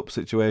fucked up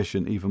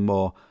situation even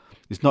more.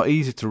 It's not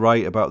easy to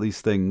write about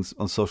these things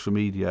on social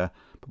media,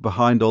 but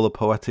behind all the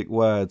poetic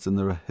words and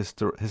the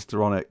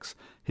histrionics,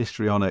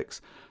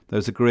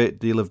 there's a great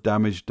deal of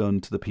damage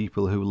done to the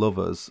people who love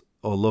us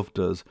or loved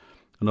us.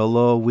 And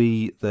although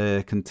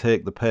they can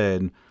take the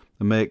pain,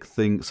 and make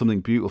something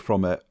beautiful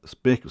from it.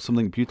 Make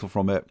something beautiful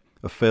from it.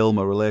 A film,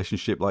 a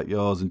relationship like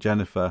yours and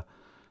Jennifer.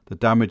 The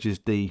damage is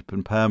deep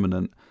and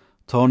permanent.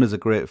 Torn is a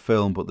great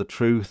film, but the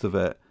truth of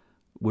it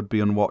would be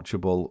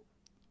unwatchable.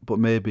 But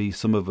maybe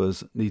some of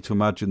us need to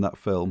imagine that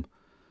film.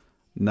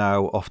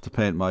 Now off to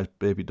paint my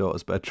baby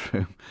daughter's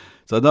bedroom.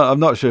 So I'm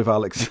not sure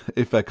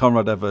if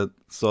Conrad ever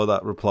saw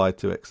that reply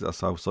to it, because that's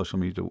how social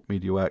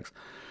media works.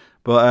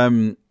 But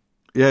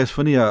yeah, it's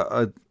funny.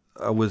 I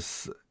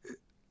was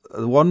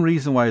the one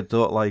reason why I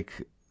don't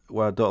like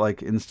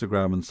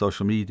Instagram and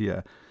social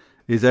media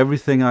is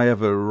everything I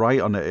ever write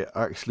on it.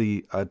 I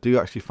do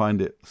actually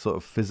find it sort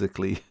of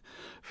physically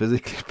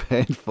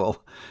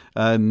painful,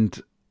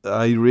 and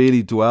I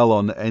really dwell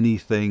on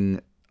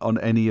anything. On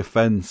any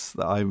offence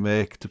that I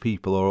make to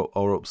people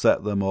or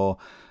upset them, or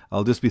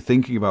I'll just be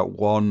thinking about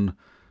one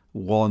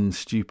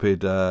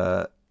stupid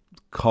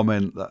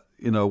comment that,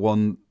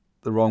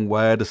 the wrong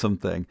word or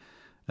something,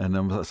 and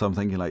I'm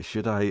thinking like,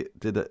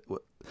 did it?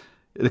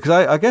 Because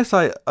I guess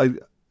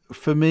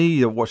for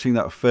me, watching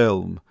that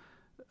film,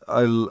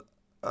 I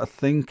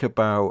think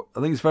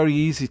it's very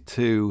easy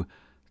to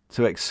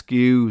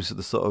excuse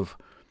the sort of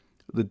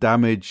the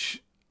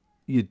damage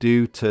you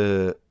do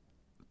to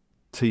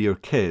your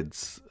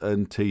kids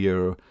and to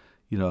your,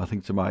 I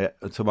think to my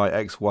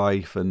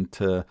ex-wife, and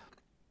to,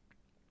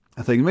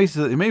 I think it makes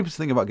us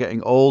think about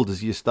getting old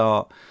as you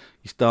start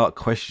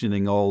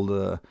questioning all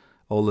the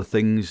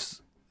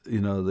things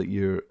that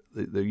you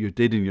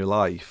did in your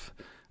life,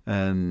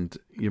 and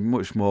you're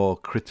much more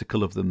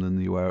critical of them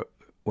than you were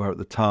at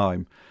the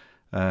time,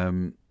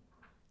 I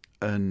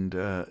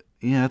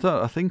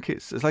think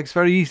it's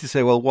very easy to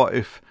say, well, what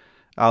if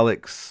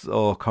Alex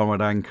or Conrad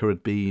Anker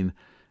had been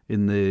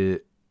in the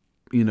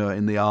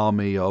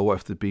army, or what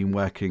if they'd been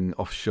working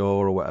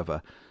offshore or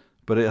whatever.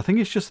 But I think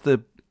it's just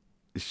not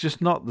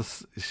the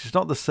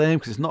same,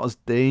 because it's not as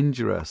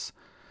dangerous.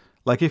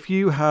 Like if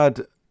you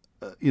had,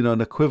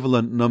 an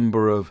equivalent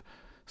number of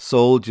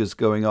soldiers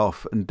going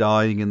off and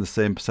dying in the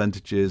same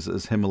percentages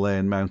as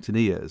Himalayan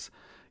mountaineers,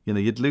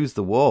 you'd lose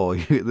the war.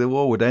 The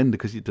war would end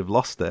because you'd have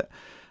lost it.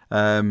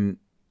 And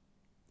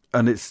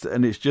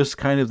it's just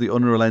kind of the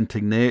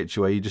unrelenting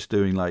nature where you're just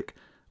doing like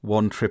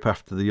one trip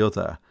after the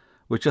other,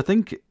 which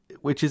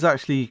is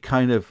actually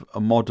kind of a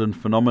modern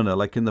phenomena.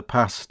 Like in the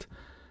past,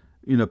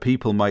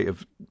 people might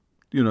have,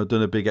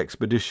 done a big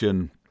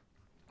expedition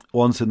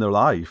once in their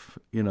life,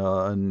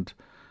 and,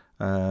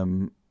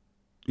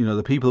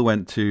 the people who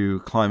went to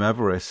climb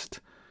Everest,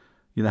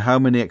 how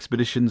many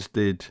expeditions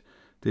did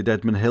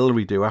Edmund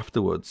Hillary do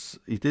afterwards?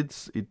 He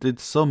did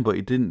some, but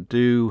he didn't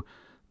do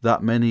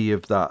that many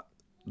of that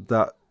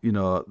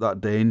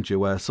danger,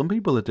 where some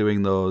people are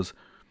doing those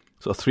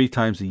sort of 3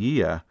 times a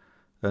year.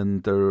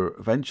 And they're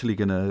eventually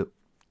gonna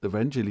get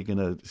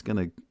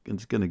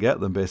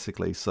them,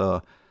 basically.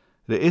 So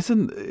it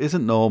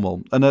isn't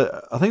normal. And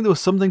I think there were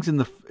some things in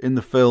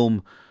the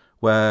film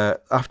where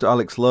after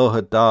Alex Lowe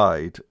had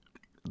died,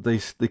 they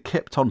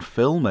kept on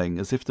filming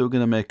as if they were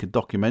going to make a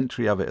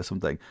documentary of it or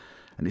something,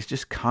 and it's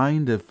just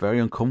kind of very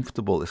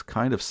uncomfortable. It's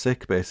kind of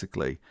sick,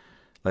 basically.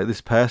 Like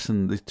these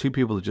 2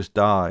 people have just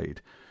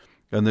died,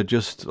 and they're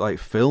just like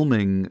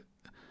filming.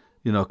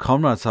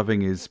 Conrad's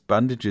having his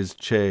bandages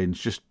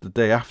changed just the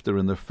day after,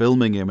 and they're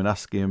filming him and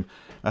asking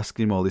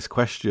him all these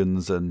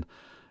questions, and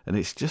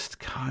it's just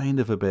kind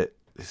of a bit.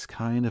 It's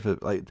kind of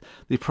like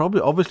they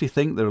probably obviously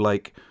think they're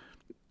like,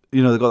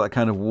 they've got that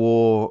kind of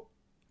war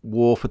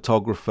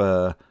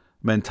photographer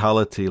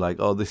mentality, like,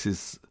 oh, this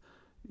is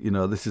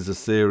a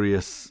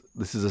serious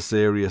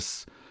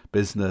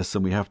business,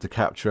 and we have to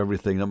capture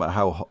everything, no matter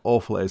how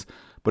awful it is.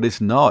 But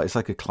it's not. It's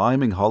like a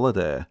climbing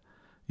holiday.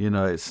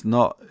 It's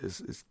not.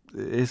 It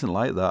isn't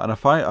like that. And I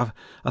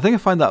think I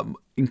find that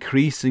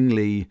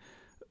increasingly.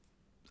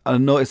 I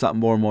notice that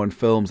more and more in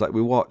films. Like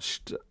we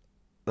watched,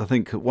 I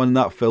think when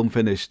that film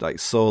finished, like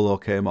Solo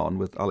came on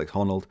with Alex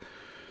Honnold,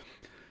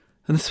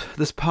 and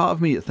there's part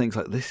of me that thinks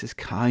like this is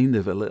kind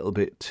of a little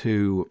bit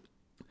too.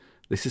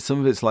 This is some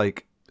of it's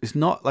like it's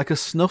not like a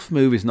snuff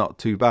movie is not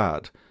too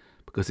bad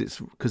because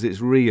it's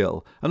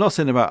real. I'm not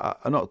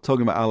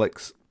talking about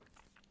Alex.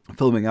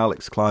 Filming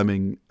Alex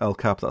climbing El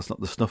Cap, that's not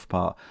the snuff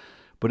part,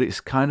 but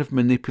it's kind of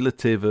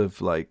manipulative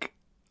of like,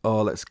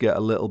 oh, let's get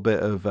a little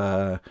bit of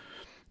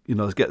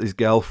let's get this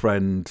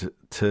girlfriend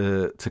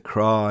to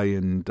cry,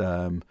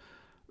 and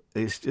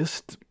it's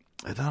just,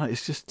 I don't know,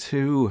 it's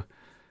too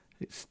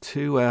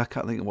I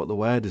can't think of what the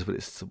word is, but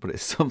it's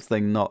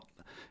something not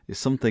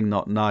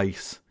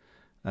nice.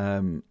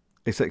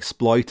 It's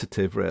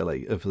exploitative,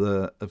 really, of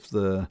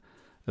the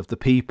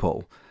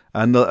people.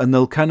 And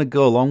they'll kind of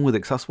go along with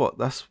it, 'cause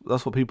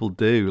that's what people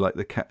do. Like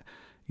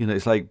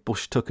it's like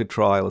Bush Tucker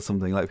trial or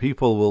something. Like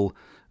people will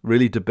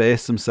really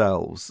debase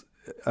themselves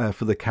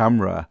for the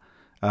camera,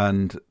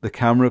 and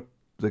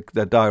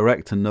the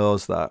director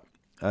knows that,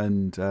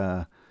 and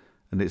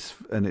it's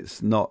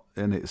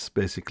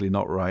basically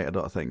not right. I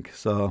don't think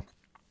so.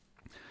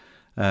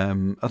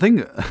 I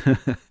think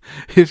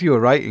if you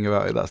were writing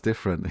about it, that's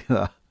different.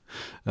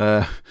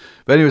 But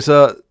anyway,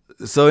 so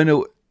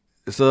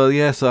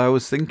I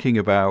was thinking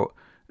about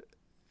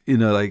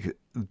like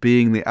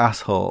being the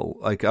asshole.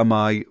 Like,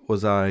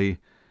 was I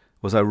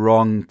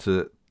wrong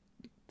to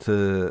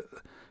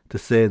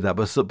say that?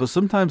 But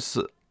sometimes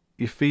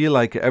you feel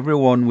like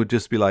everyone would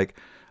just be like,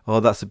 oh,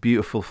 that's a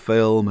beautiful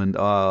film, and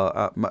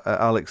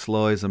Alex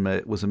Loy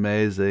was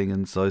amazing,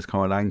 and so is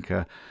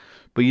Koronanka.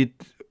 But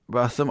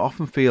I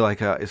often feel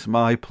like it's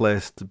my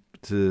place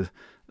to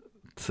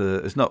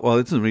it's not, well,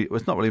 it's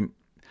not really,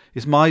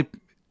 it's my,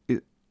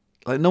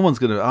 like, no one's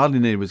hardly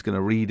anyone's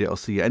gonna read it or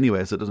see it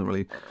anyway, so it doesn't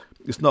really,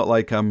 it's not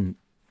like I'm,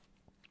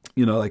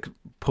 like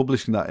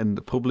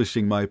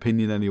publishing my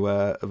opinion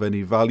anywhere of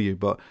any value.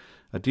 But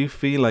I do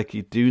feel like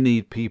you do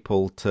need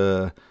people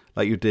to,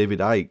 like your David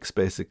Icke's,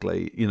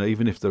 basically,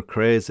 even if they're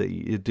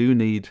crazy, you do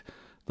need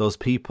those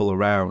people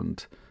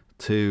around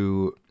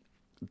to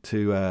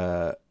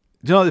the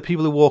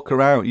people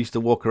who used to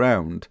walk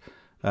around.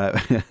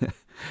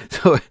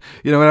 So,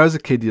 when I was a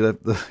kid,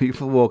 the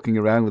people walking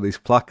around with these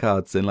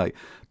placards saying, like,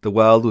 the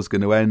world was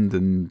going to end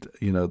and,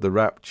 the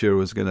rapture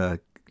was going to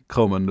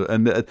come,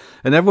 and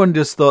everyone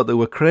just thought they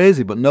were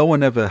crazy, but no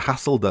one ever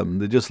hassled them.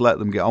 They just let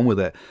them get on with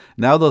it.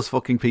 Now those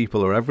fucking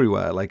people are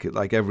everywhere.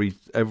 Like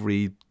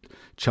every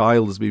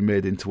child has been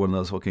made into one of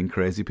those fucking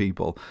crazy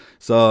people.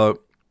 So,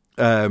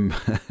 and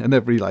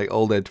every, like,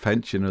 old age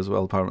pensioner as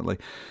well, apparently.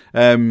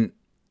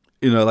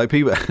 Like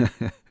people,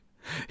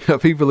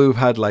 people who've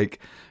had, like,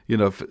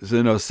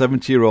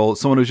 70-year-old,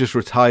 someone who's just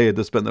retired,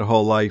 they spent their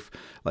whole life,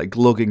 like,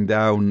 glugging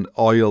down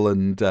oil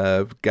and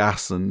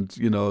gas and,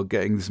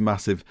 getting this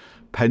massive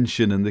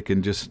pension, and they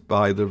can just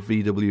buy their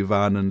VW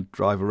van and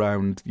drive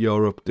around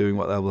Europe doing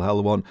whatever the hell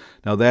they want.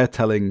 Now they're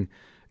telling,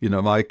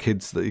 my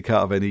kids that they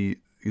can't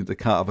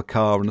have a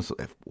car, and it's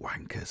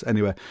wankers.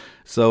 Anyway,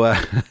 so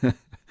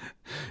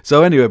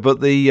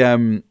but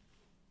the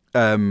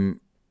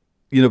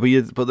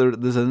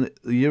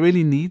you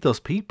really need those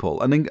people.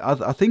 And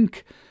I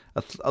think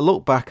I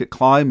look back at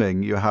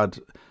climbing. You had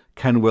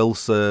Ken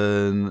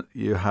Wilson,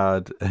 you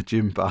had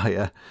Jim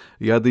Bayer,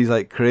 you had these,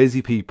 like,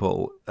 crazy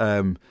people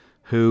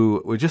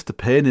who were just a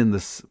pain in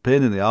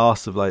the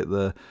arse of, like,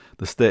 the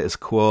status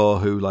quo.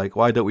 Who, like,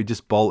 why don't we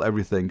just bolt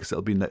everything because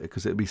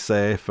it'll be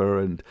safer,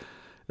 and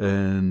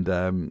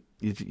you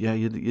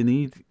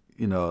need,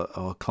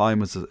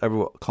 climbers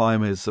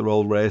are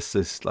all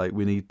racist. Like,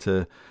 we need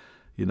to,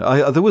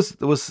 there was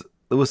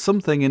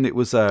something, and it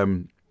was I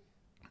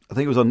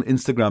think it was on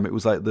Instagram. It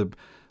was like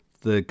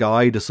the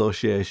Guide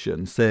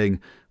Association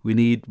saying we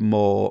need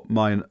more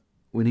women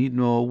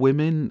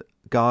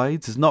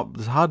guides.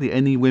 There's hardly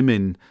any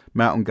women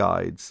mountain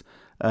guides,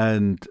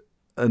 and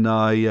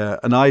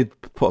I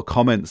put a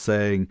comment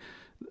saying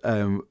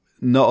we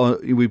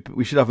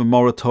should have a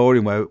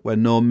moratorium where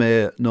no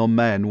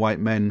white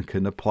men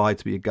can apply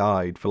to be a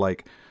guide for,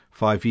 like,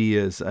 5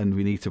 years, and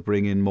we need to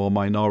bring in more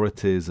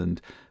minorities,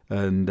 and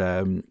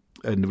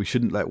we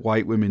shouldn't let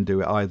white women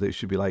do it either. It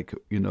should be like,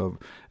 and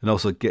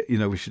also it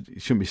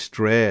shouldn't be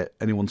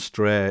anyone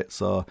straight.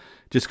 So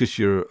just because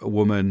you're a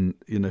woman,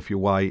 if you're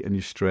white and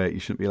you're straight, you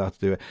shouldn't be allowed to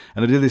do it.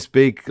 And I did this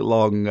big,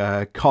 long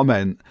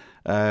comment,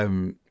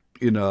 and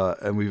we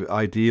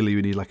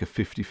need like a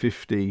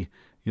 50-50,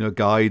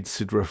 guides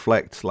should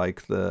reflect,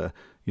 like, the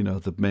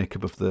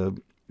makeup of the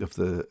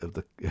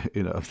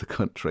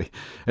country.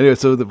 Anyway,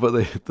 so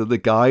the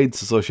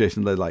Guides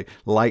Association, they, like,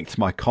 liked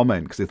my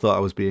comment because they thought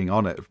I was being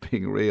on it,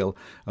 being real.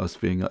 I was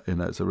being,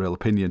 it's a real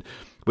opinion.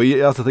 But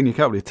that's the thing, you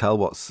can't really tell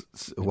what's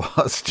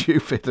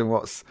stupid and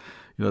what's,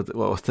 what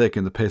was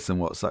taking the piss and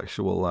what's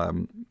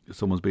actual,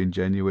 someone's being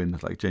genuine,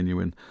 like,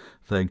 genuine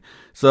thing.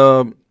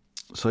 So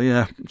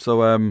yeah,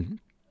 so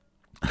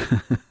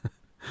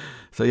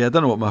yeah, I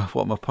don't know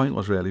what my point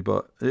was really,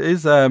 but it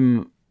is, I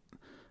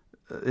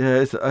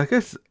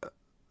guess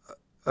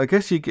I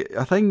think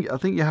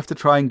you have to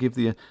try and give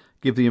the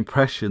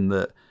impression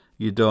that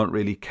you don't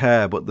really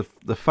care, but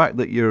the fact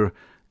that you're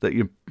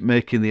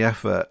making the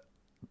effort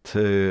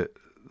to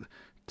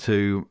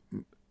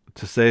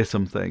say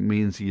something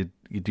means you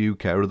do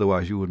care.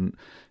 Otherwise, you wouldn't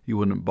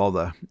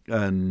bother.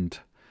 And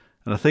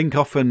I think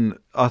often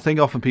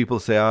people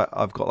say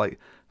I've got, like,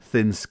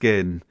 thin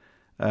skin,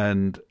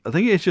 and I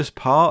think it's just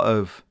part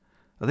of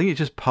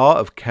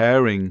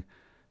caring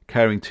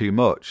too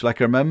much. Like,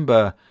 I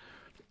remember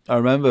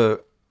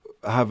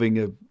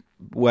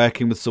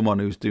working with someone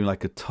who's doing,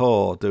 like, a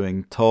tour,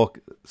 doing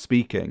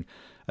speaking,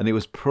 and it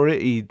was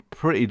pretty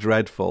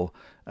dreadful.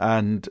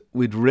 And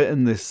we'd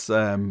written this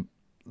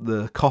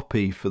the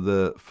copy for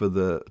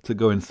the to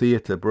go in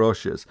theatre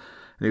brochures,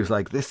 and it was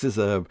like, this is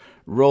a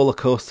roller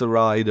coaster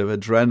ride of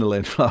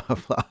adrenaline. Blah, blah,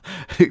 blah.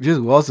 It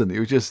just wasn't. It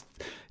was just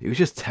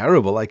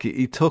terrible. Like,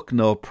 he took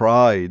no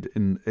pride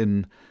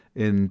in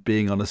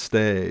being on a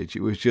stage.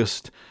 It was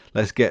just,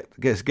 let's get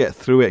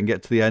through it and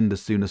get to the end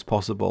as soon as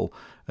possible,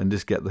 and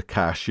just get the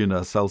cash,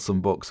 sell some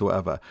books or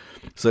whatever.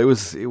 So it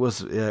was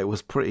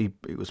pretty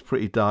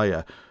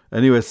dire.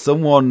 Anyway,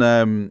 someone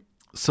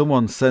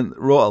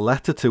wrote a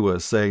letter to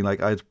us saying,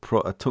 like, I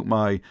took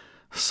my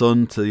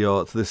son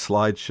to this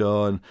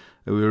slideshow, and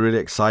we were really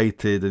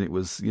excited, and it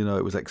was,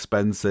 it was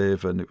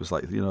expensive, and it was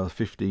like,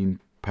 15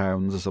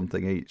 or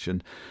something each,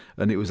 and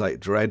it was like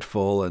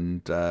dreadful,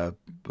 and it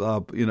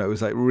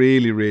was like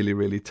really, really,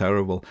 really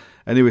terrible.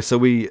 Anyway, so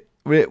we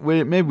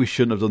maybe we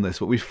shouldn't have done this,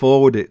 but we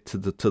forwarded it to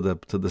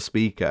the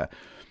speaker.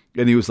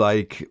 And he was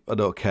like, I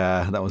don't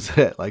care. That was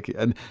it. Like,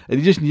 and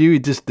he just knew he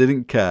just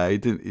didn't care. He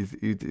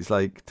didn't. He's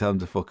like, tell him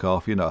to fuck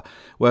off,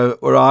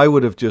 Where I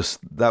would have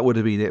that would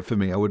have been it for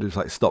me. I would have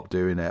like stopped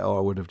doing it, or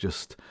I would have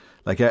just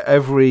like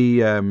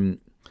every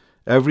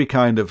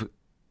kind of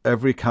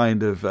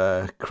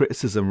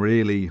criticism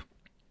really,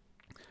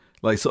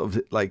 like sort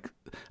of like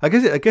I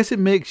guess it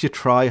makes you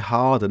try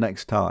harder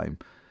next time.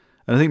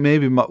 And I think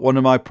maybe one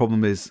of my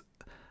problem is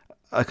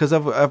because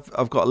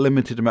I've got a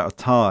limited amount of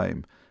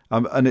time.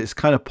 And it's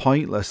kind of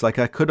pointless. Like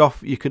you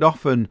could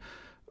often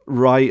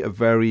write a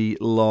very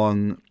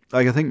long.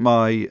 Like I think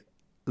I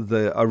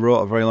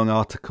wrote a very long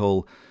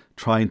article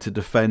trying to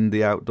defend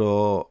the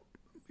outdoor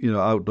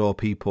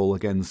people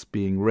against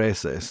being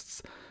racists,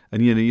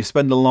 and you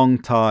spend a long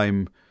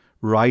time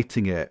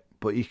writing it,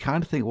 but you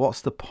kind of think,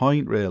 what's the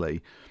point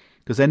really?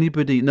 Because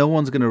no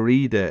one's going to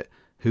read it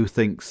who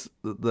thinks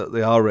that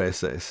they are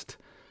racist,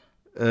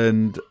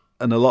 and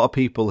a lot of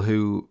people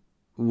who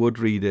would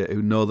read it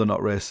who know they're not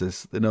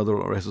racist. They know they're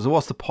not racist. So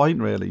what's the point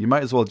really? You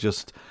might as well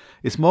just.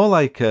 It's more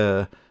like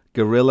a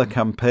guerrilla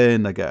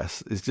campaign, I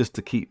guess. It's just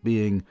to keep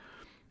being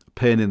a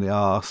pain in the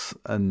arse,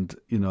 and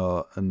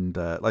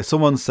like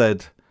someone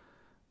said,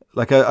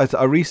 like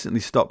I recently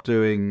stopped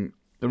taking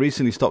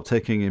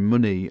in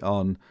money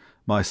on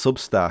my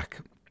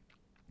Substack.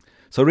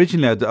 So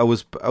originally I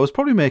was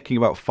probably making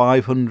about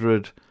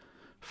 500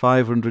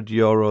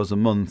 euros a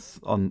month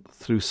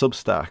through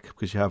Substack,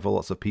 because you have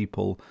lots of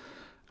people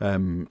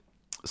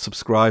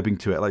subscribing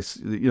to it. Like,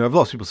 I have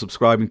lots of people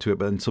subscribing to it,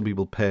 but then some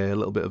people pay a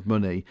little bit of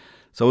money.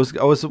 So it's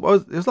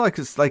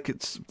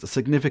a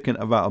significant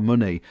amount of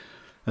money.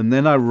 And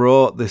then I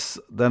wrote this.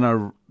 Then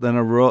I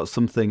wrote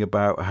something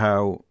about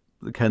how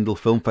the Kendal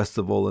Film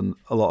Festival and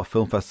a lot of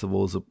film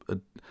festivals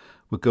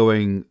were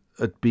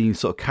being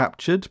sort of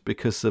captured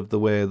because of the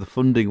way the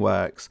funding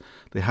works.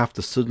 They have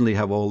to suddenly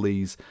have all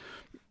these,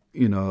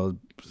 everyone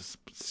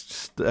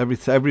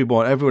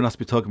has to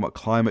be talking about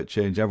climate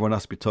change. Everyone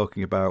has to be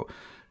talking about,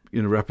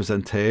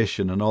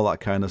 representation and all that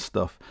kind of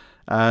stuff.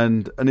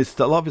 And it's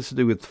a lot of it's to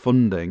do with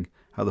funding,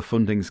 how the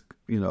funding's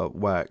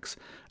works.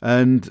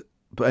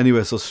 But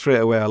anyway, so straight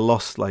away I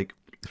lost like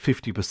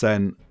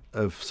 50%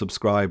 of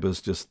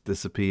subscribers, just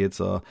disappeared.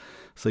 So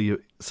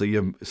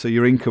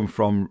your income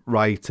from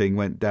writing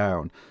went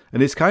down,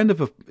 and it's kind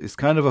of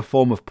a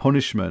form of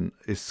punishment.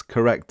 It's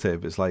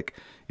corrective. It's like,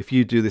 if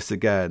you do this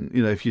again,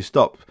 if you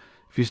stop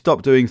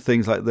doing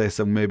things like this,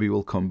 and maybe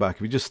we'll come back.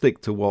 If you just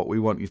stick to what we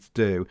want you to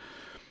do.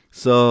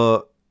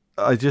 So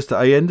I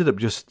ended up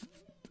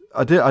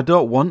I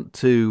don't want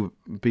to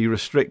be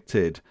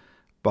restricted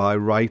by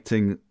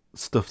writing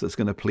stuff that's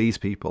going to please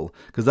people,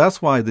 because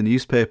that's why the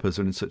newspapers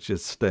are in such a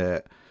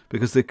state,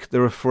 because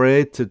they're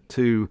afraid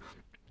to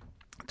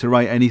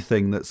write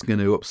anything that's going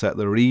to upset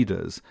their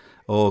readers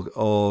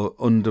or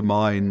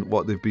undermine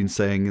what they've been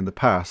saying in the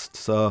past.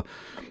 So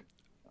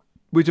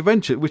which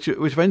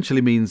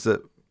eventually means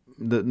that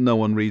no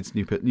one reads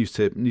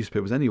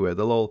newspapers anyway.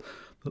 They'll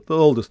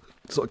all just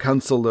sort of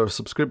cancel their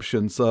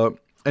subscription. So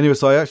anyway,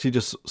 so I actually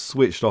just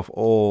switched off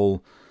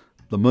all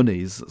the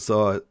monies.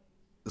 So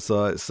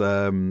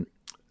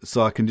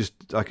I can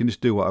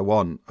just do what I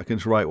want. I can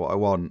just write what I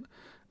want,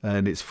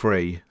 and it's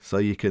free. So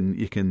you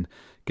can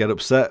get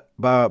upset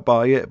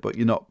by it, but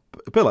you're not.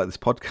 A bit like this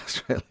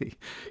podcast, really.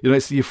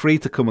 You're free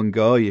to come and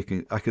go.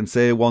 I can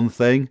say one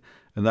thing,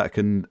 and that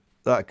can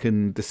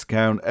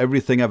discount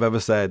everything I've ever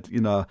said.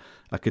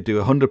 I could do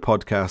 100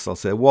 podcasts. I'll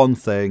say one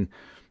thing,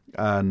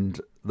 and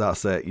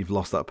that's it. You've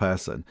lost that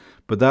person.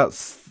 But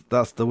that's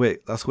the way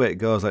it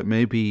goes. Like,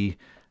 maybe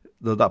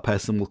that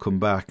person will come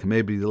back.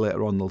 Maybe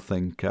later on they'll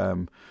think.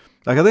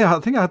 Like, I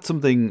think I had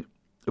something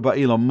about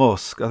Elon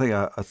Musk. I think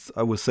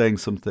I was saying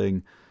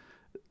something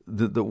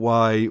that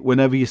why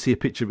whenever you see a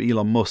picture of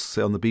Elon Musk,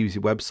 say on the BBC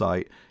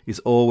website, he's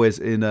always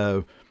in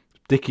a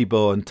dicky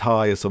bow and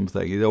tie or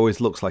something. He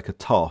always looks like a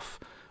toff,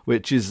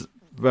 which is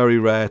very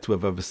rare to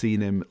have ever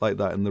seen him like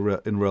that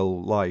in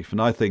real life.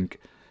 And I think,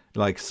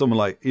 like, someone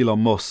like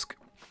Elon Musk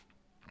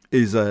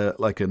is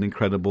like an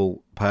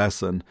incredible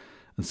person,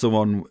 and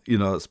someone,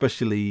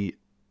 especially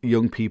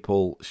young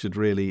people should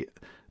really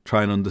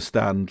try and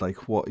understand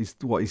like what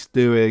he's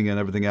doing and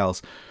everything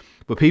else.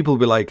 But people will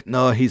be like,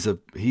 no, he's a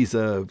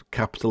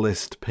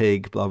capitalist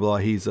pig, blah blah.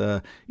 He's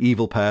a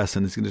evil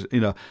person. He's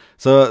gonna,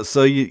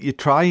 So you're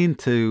trying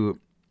to,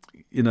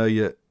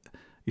 you're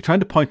trying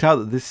to point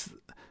out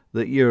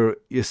that your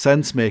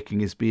sense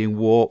making is being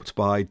warped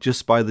by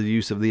the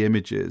use of the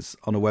images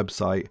on a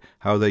website,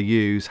 how they're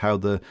used, how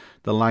the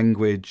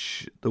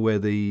language, the way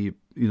the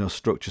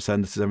structure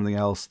sentences, everything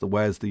else, the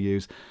words they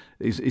use.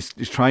 Is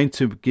trying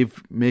to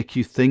make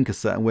you think a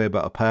certain way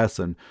about a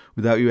person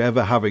without you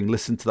ever having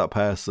listened to that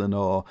person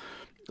or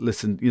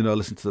listened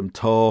to them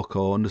talk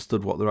or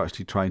understood what they're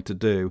actually trying to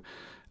do.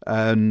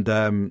 And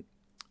I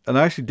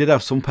actually did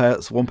have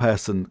one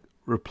person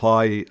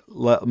reply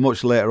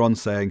much later on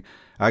saying,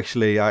 I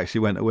actually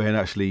went away and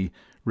actually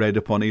read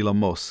up on Elon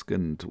Musk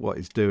and what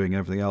he's doing, and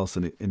everything else,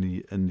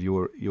 and you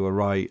were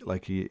right.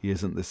 Like he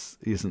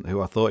isn't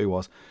who I thought he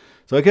was.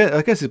 So I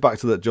guess it's back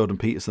to that Jordan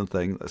Peterson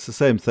thing. It's the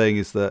same thing.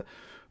 Is that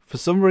for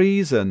some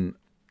reason,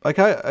 like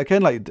I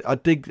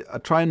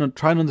try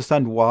and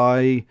understand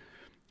why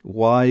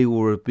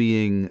we're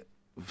being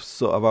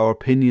sort of, our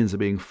opinions are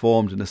being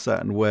formed in a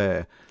certain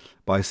way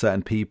by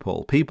certain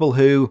people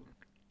who,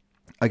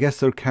 I guess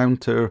they're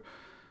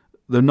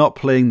not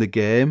playing the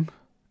game,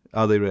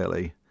 are they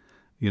really?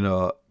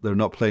 They're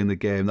not playing the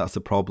game. That's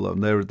the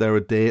problem.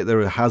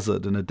 They're a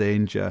hazard and a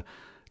danger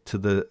to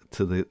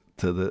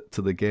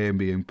the game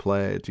being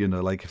played.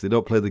 Like if they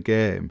don't play the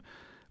game,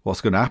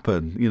 what's going to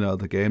happen?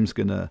 The game's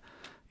gonna,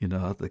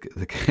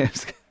 the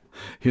game's,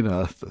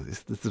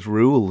 there's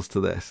rules to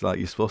this. Like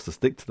you're supposed to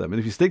stick to them, and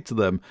if you stick to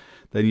them,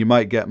 then you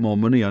might get more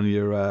money on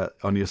your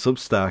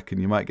Substack,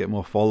 and you might get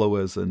more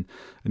followers, and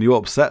you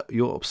upset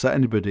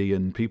anybody,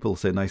 and people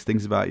say nice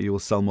things about you. You'll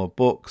sell more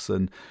books,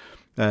 and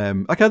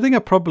I think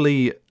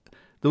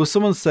there was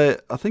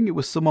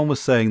someone was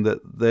saying that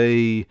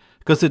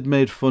because they'd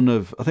made fun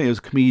of, I think it was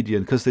a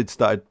comedian, because they'd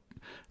started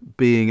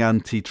being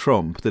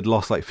anti-Trump, they'd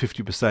lost like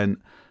 50%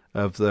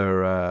 of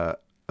their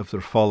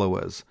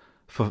followers,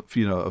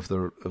 of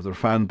their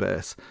fan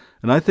base,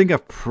 and I think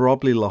I've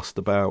probably lost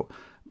about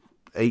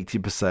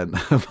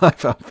 80% of my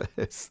fan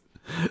base.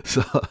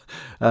 So,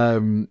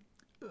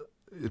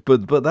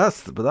 but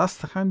that's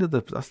the kind of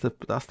that's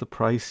the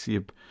price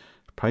you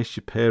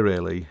pay,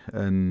 really.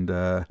 And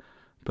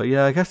but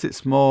yeah, I guess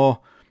it's more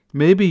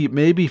maybe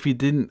if you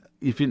didn't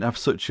have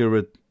such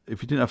a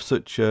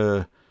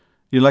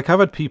like, I've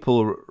had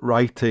people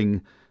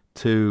writing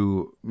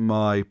to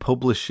my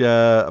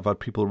publisher, I've had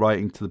people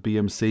writing to the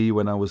BMC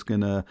when I was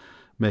gonna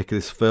make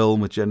this film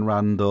with Jen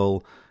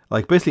Randall.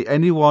 Like basically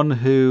anyone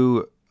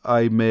who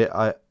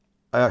I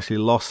actually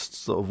lost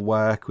sort of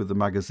work with the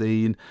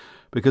magazine,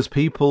 because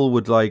people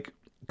would like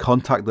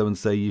contact them and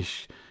say you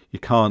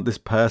can't, this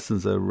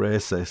person's a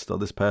racist, or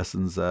this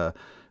person's a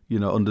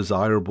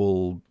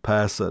undesirable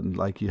person,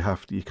 like you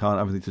can't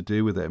have anything to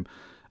do with him.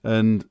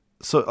 And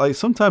so like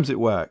sometimes it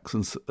works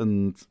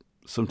and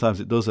sometimes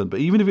it doesn't. But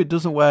even if it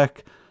doesn't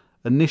work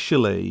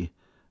initially,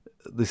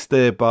 they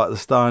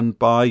stand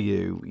by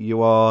you.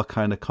 You are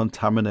kind of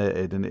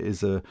contaminated, and it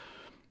is a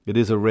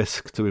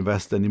risk to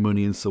invest any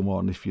money in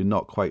someone if you're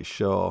not quite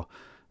sure.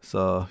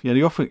 So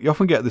you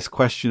often get this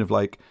question of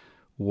like,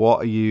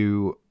 what are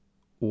you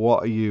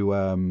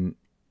trying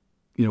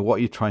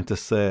to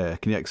say?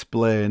 Can you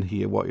explain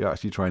here what you're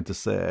actually trying to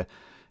say?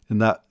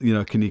 And that,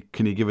 can you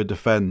give a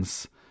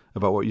defense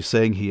about what you're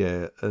saying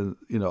here?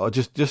 Or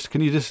just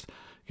can you just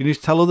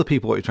tell other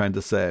people what you're trying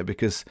to say?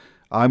 Because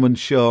I'm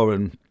unsure,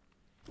 and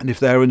if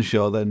they're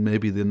unsure, then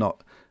maybe they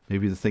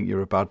think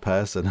you're a bad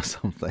person or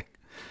something.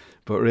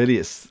 But really,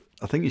 I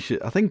think if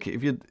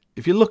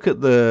you look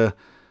at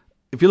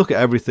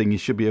everything, you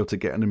should be able to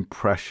get an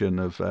impression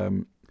of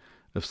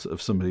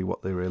somebody,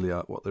 what they really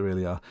are.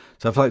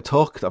 So I've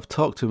talked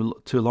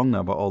too long now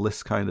about all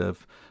this kind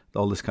of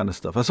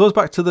stuff. I suppose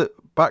back to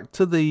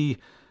the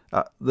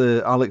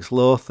Alex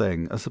Lowe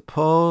thing. I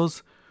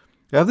suppose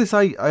I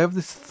have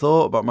this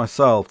thought about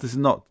myself. This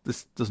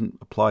doesn't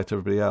apply to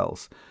everybody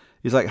else.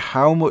 It's like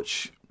how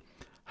much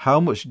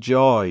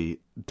joy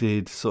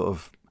did sort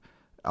of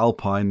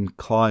alpine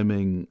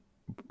climbing,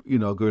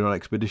 going on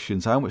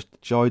expeditions, how much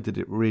joy did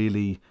it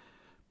really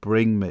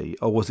bring me?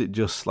 Or was it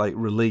just like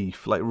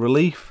relief? Like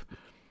relief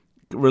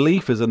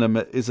is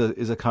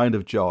a kind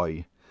of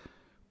joy,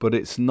 but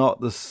it's not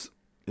the same.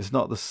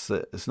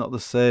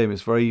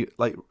 It's very,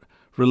 like,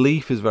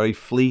 relief is very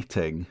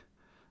fleeting,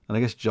 and I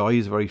guess joy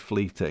is very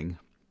fleeting.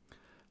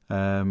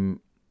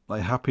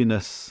 Like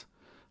happiness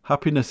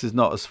is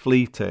not as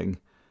fleeting,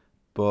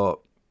 but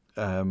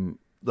the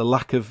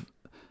lack of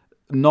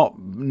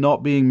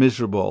not being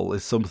miserable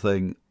is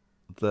something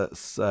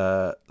that's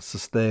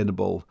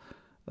sustainable.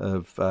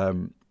 Of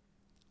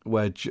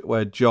where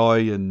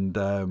joy and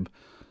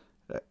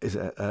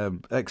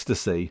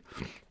ecstasy.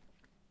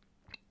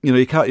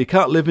 You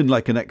can't live in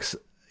like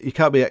you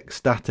can't be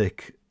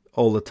ecstatic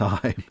all the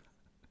time.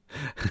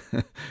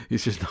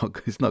 It's just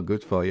not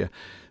good for you.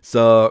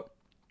 So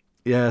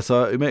yeah,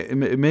 so it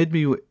made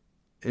me.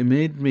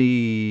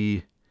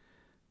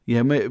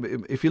 Yeah,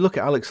 if you look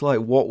at Alex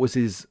Light, what was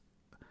his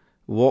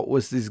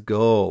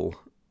goal?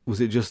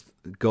 Was it just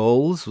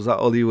goals? Was that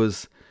all he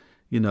was?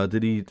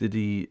 Did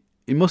he?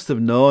 He must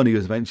have known he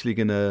was eventually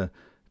gonna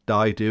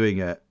die doing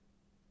it.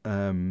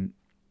 Yeah,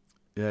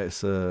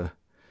 it's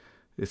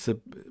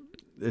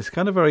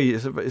kind of very.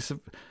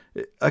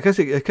 I guess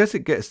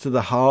it gets to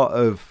the heart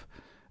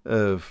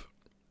of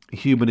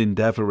human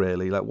endeavor,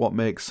 really. Like what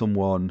makes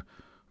someone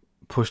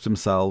push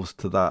themselves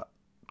to that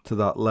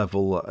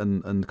level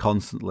and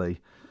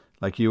constantly.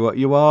 Like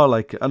you are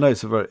like, I know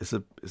it's a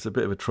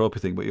bit of a tropey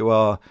thing, but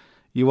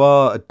you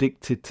are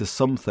addicted to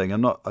something. I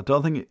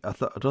don't think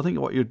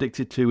what you're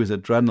addicted to is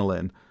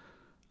adrenaline.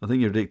 I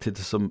think you're addicted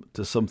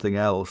to something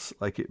else.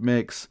 Like it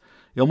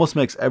almost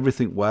makes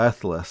everything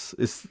worthless.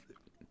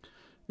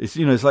 it's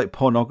it's like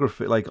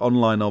pornography, like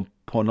online or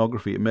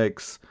pornography. It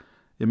makes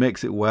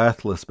it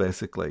worthless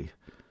basically.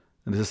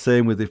 And it's the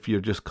same with if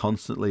you're just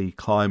constantly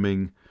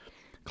climbing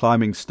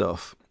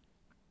stuff,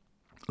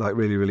 like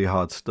really really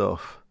hard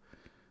stuff.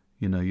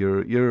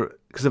 You're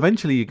because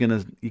eventually you're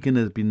gonna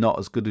be not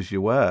as good as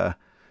you were.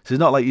 So it's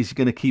not like you're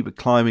gonna keep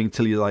climbing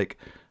till you're like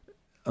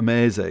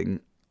amazing,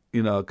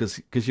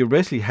 because you're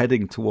basically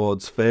heading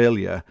towards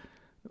failure,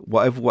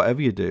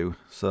 whatever you do.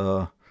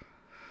 So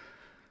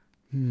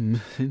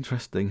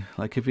interesting.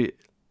 Like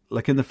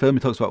in the film, he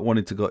talks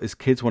about his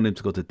kids wanting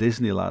to go to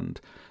Disneyland.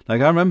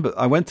 Like I remember,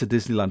 I went to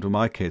Disneyland with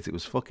my kids. It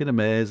was fucking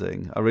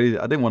amazing. I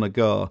didn't want to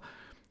go.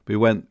 We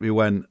went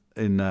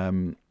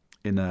in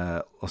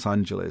Los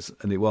Angeles,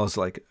 and it was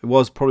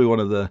probably one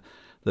of the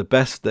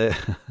best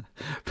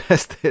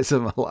best days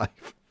of my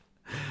life.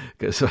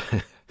 So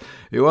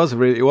it was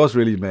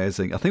really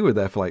amazing. I think we were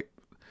there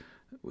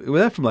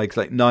from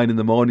like 9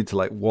 a.m. to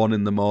like 1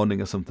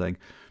 a.m. or something.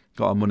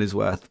 Got our money's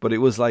worth, but it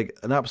was like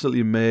an absolutely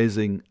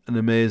amazing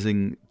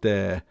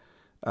day,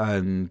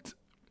 and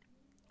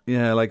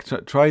yeah, like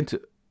trying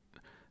to.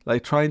 I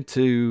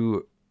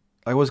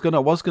was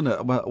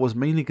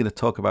mainly gonna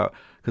talk about,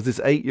 because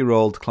this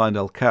 8-year-old climbed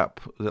El Cap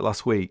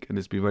last week, and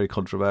it's been very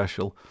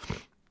controversial.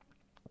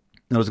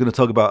 And I was going to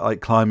talk about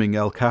like climbing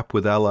El Cap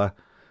with Ella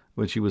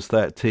when she was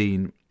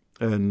 13,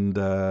 and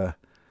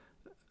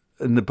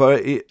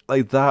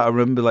like that. I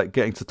remember like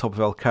getting to the top of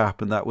El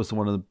Cap, and that was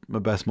one of my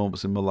best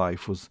moments in my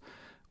life. Was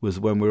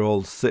when we were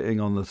all sitting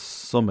on the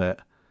summit.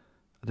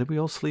 Did we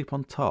all sleep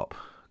on top?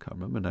 I can't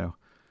remember now.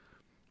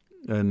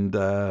 And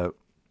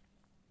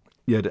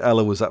yeah,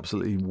 Ella was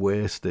absolutely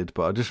wasted.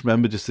 But I just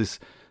remember just this.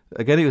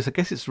 Again, I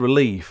guess it's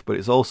relief, but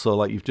it's also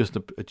like you've just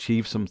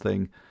achieved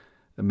something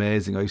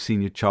amazing, or you've seen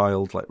your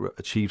child like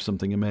achieve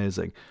something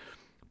amazing.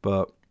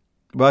 But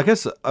I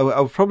guess I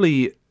would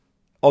probably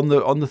on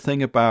the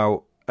thing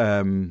about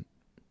when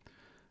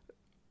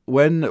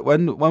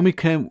we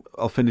came.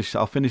 I'll finish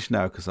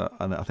now because I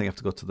think I have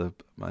to go to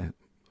my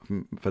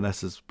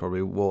Vanessa's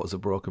probably waters are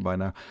broken by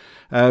now.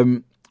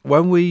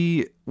 When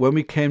we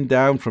came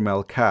down from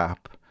El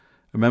Cap,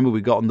 remember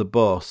we got on the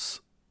bus,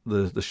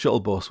 the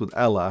shuttle bus with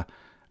Ella,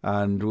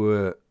 and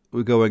we're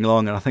going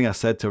along, and I think I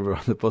said to her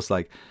on the bus,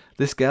 like,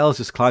 this girl's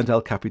just climbed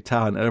El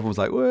Capitan, and everyone's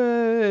like,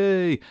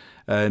 way.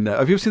 And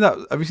have you seen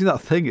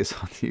that thing? It's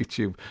on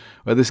YouTube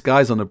where this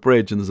guy's on a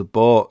bridge and there's a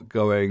boat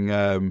going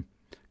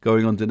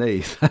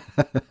underneath,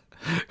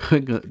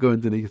 going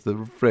underneath the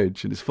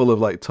bridge, and it's full of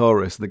like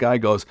tourists. And the guy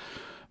goes,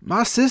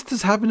 "My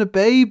sister's having a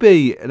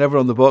baby," and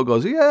everyone on the boat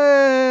goes,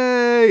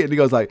 "Yay!" And he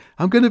goes like,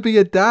 "I'm going to be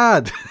a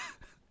dad."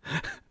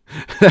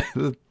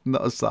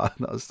 Not a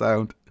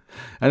sound.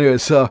 Anyway,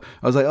 so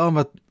I was like, "Oh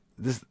my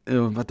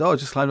daughter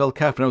just climbed El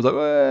Cap," and I was like,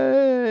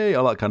 "Way!"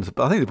 All that kind of stuff.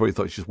 But I think they probably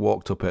thought she just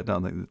walked up it. I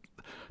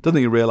don't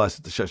think he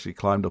realised that she actually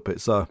climbed up it.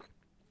 So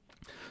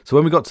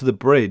when we got to the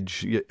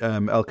bridge,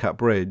 El Cap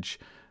Bridge,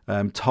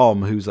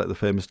 Tom, who's like the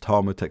famous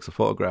Tom who takes the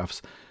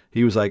photographs,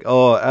 he was like,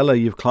 "Oh, Ella,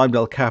 you've climbed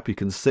El Cap. You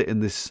can sit in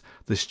this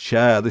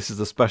chair. This is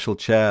a special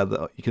chair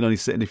that you can only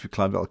sit in if you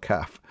climbed El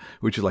Cap,"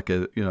 which is like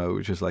a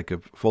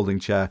folding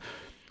chair.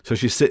 So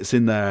she sits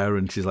in there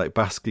and she's like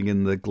basking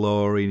in the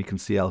glory, and you can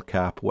see El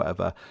Cap,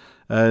 whatever.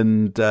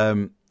 And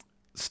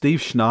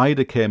Steve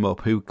Schneider came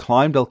up, who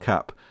climbed El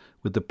Cap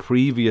with the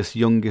previous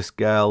youngest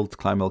girl to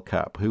climb El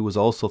Cap, who was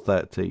also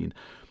 13.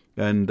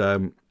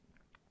 And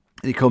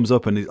he comes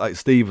up, and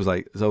Steve was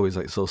always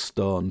like so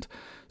stoned.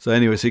 So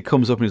anyway, so he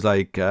comes up and he's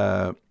like,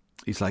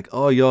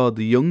 "Oh, you're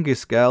the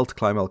youngest girl to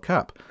climb El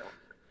Cap."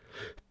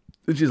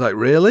 And she's like,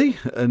 "Really?"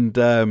 And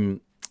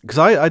because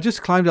I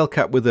just climbed El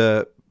Cap with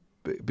her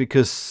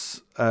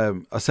because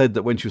I said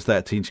that when she was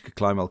 13 she could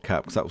climb El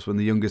Cap, because that was when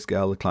the youngest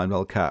girl had climbed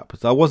El Cap.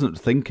 So I wasn't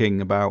thinking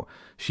about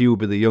she would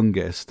be the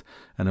youngest.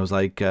 And I was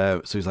like,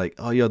 so he's like,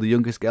 "Oh, you're the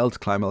youngest girl to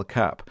climb El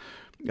Cap."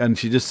 And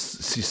she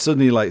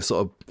suddenly like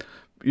sort of,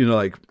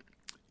 like,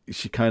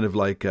 she kind of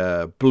like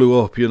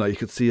blew up, you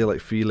could see her like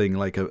feeling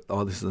like,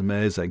 "Oh, this is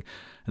amazing."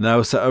 And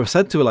I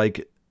said to her, like,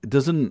 it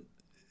doesn't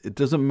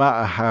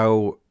matter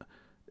how,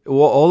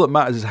 all that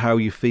matters is how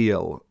you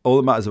feel. All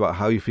that matters about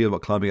how you feel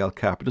about climbing El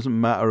Cap. It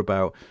doesn't matter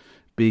about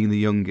being the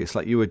youngest.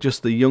 Like, you were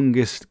just the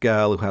youngest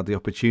girl who had the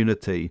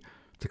opportunity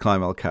to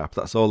climb El Cap.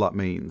 That's all that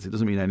means. It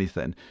doesn't mean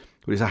anything.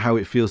 But it's how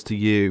it feels to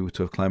you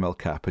to have climbed El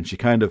Cap. And she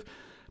kind of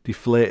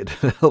deflated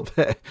a little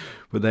bit,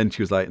 but then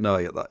she was like, "No,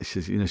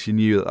 she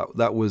knew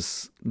that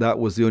was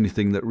the only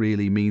thing that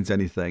really means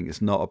anything.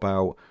 It's not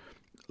about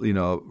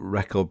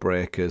record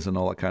breakers and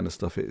all that kind of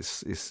stuff.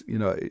 It's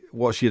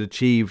what she had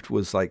achieved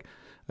was like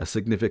a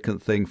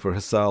significant thing for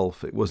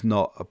herself. It was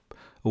not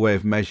a way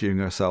of measuring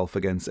herself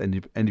against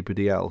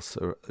anybody else,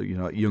 or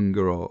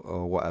younger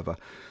or whatever."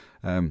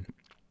 And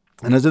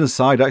as an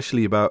aside,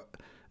 actually, about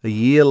a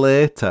year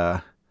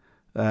later,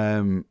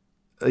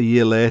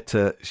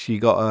 she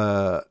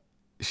got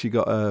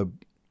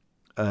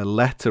a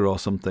letter or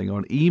something, or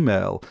an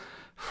email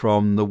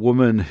from the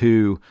woman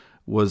who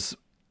was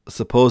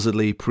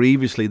supposedly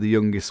previously the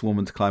youngest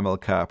woman to climb El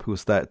Cap, who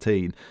was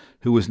 13,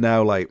 who was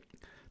now like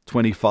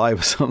 25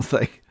 or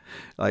something.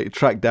 like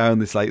tracked down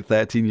this like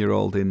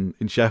 13-year-old in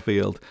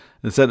Sheffield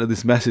and sent her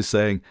this message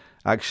saying,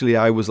 actually,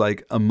 I was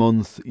like a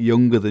month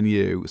younger than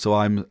you, so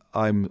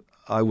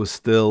I was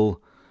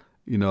still,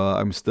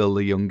 I'm still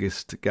the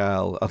youngest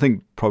gal. I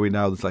think probably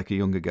now there's like a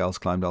younger gal's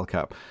climbed El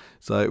Cap.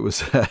 So it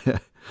was,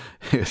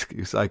 it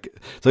was like,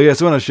 so yeah.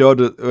 So when I showed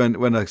her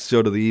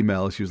the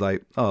email, she was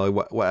like, oh,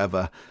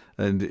 whatever,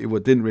 and it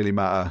didn't really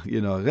matter,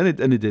 and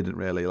it didn't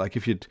really. Like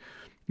if you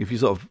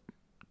sort of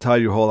tie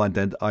your whole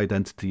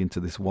identity into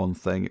this one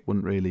thing, it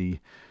wouldn't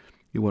really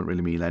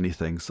mean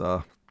anything.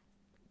 So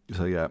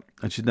yeah,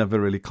 and she'd never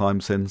really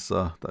climbed since.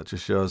 So that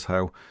just shows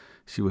how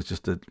she was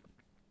just a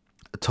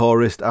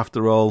tourist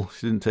after all.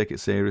 She didn't take it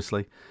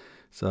seriously.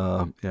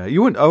 So yeah,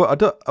 you wouldn't.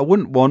 I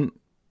wouldn't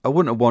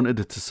have wanted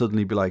her to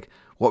suddenly be like,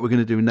 "What are we going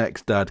to do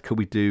next, Dad? Can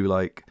we do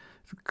like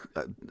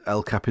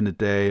El Cap in a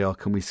day, or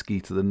can we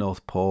ski to the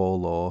North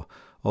Pole, or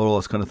all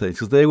those kind of things?"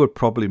 Because they would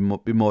probably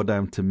be more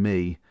down to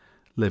me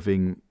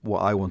living what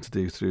I want to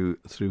do through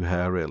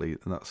her, really,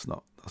 and that's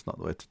not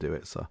the way to do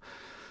it. So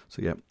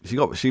yeah,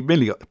 she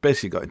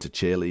basically got into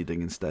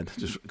cheerleading instead.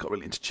 Just got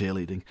really into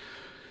cheerleading.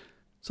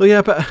 So yeah,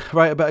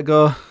 I better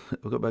go.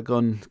 We've got back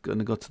on.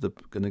 Gonna go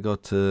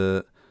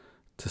to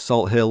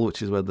Salt Hill,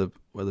 which is where the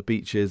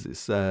beach is.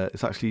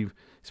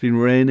 It's been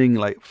raining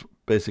like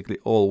basically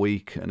all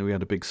week, and we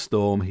had a big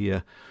storm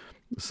here.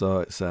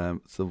 So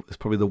it's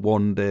probably the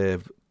one day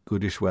of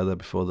goodish weather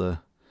before the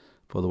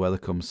weather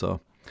comes.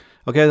 So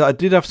okay, I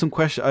did have some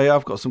questions.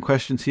 I've got some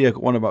questions here. I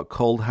got one about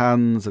cold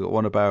hands. I got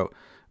one about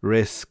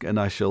risk, and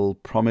I shall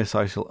promise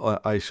I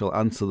shall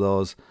answer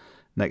those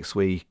next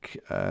week.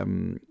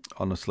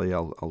 Honestly,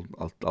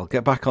 I'll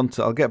get back on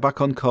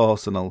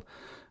course, and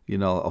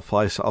I'll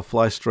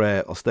fly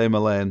straight. I'll stay in my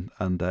lane,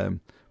 and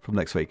from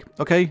next week.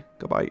 Okay,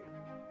 goodbye.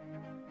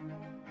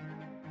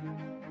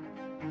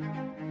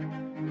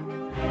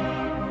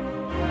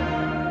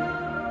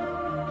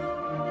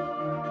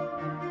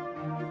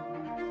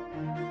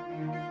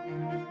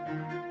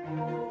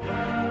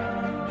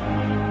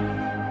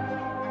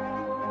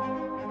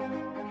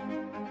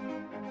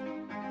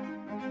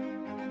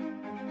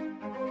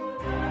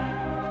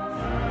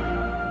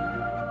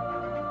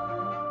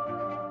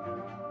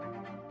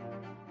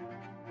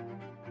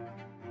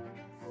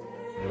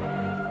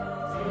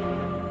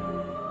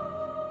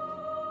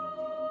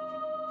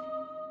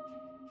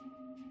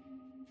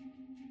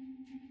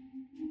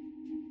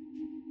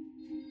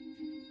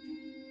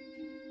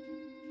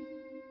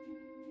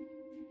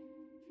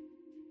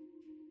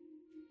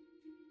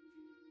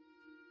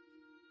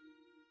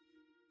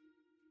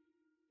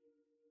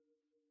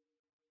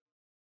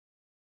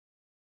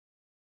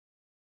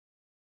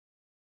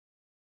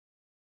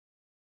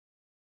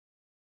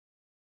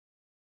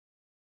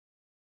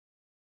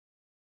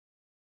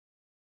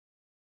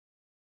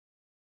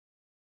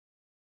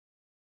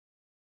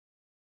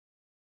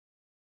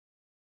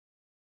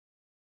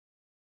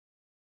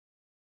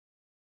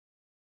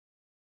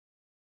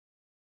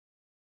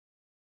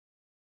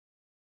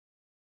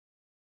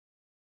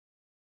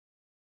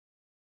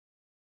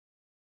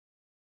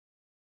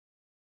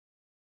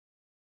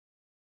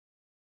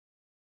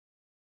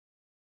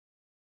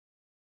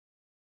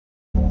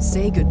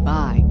 Say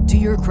goodbye to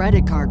your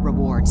credit card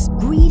rewards.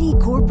 Greedy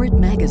corporate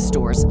mega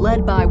stores,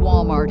 led by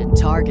Walmart and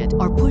Target,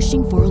 are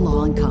pushing for a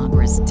law in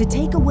Congress to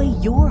take away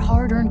your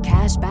hard-earned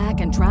cash back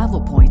and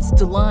travel points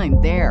to line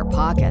their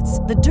pockets.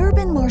 The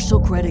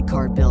Durbin-Marshall credit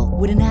card bill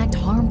would enact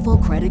harmful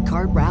credit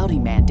card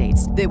routing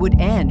mandates that would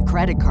end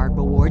credit card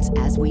rewards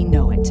as we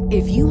know it.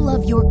 If you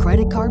love your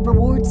credit card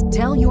rewards,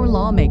 tell your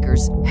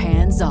lawmakers,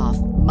 hands off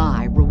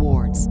my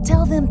rewards.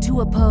 Tell them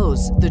to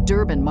oppose the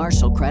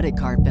Durbin-Marshall credit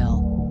card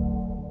bill.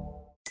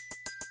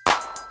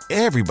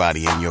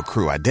 Everybody in your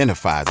crew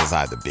identifies as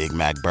either Big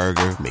Mac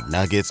Burger,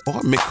 McNuggets, or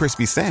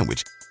McCrispy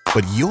Sandwich.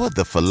 But you're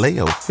the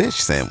Filet-O-Fish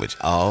Sandwich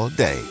all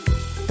day.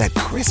 That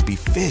crispy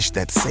fish,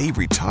 that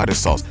savory tartar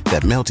sauce,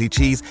 that melty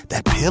cheese,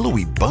 that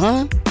pillowy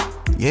bun.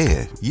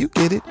 Yeah, you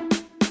get it.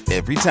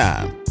 Every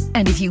time.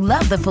 And if you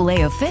love the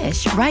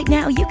Filet-O-Fish, right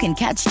now you can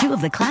catch two of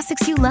the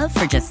classics you love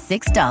for just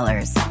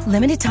 $6.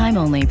 Limited time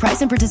only.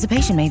 Price and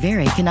participation may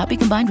vary. Cannot be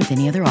combined with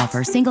any other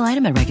offer. Single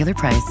item at regular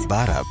price.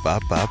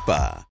 Ba-da-ba-ba-ba.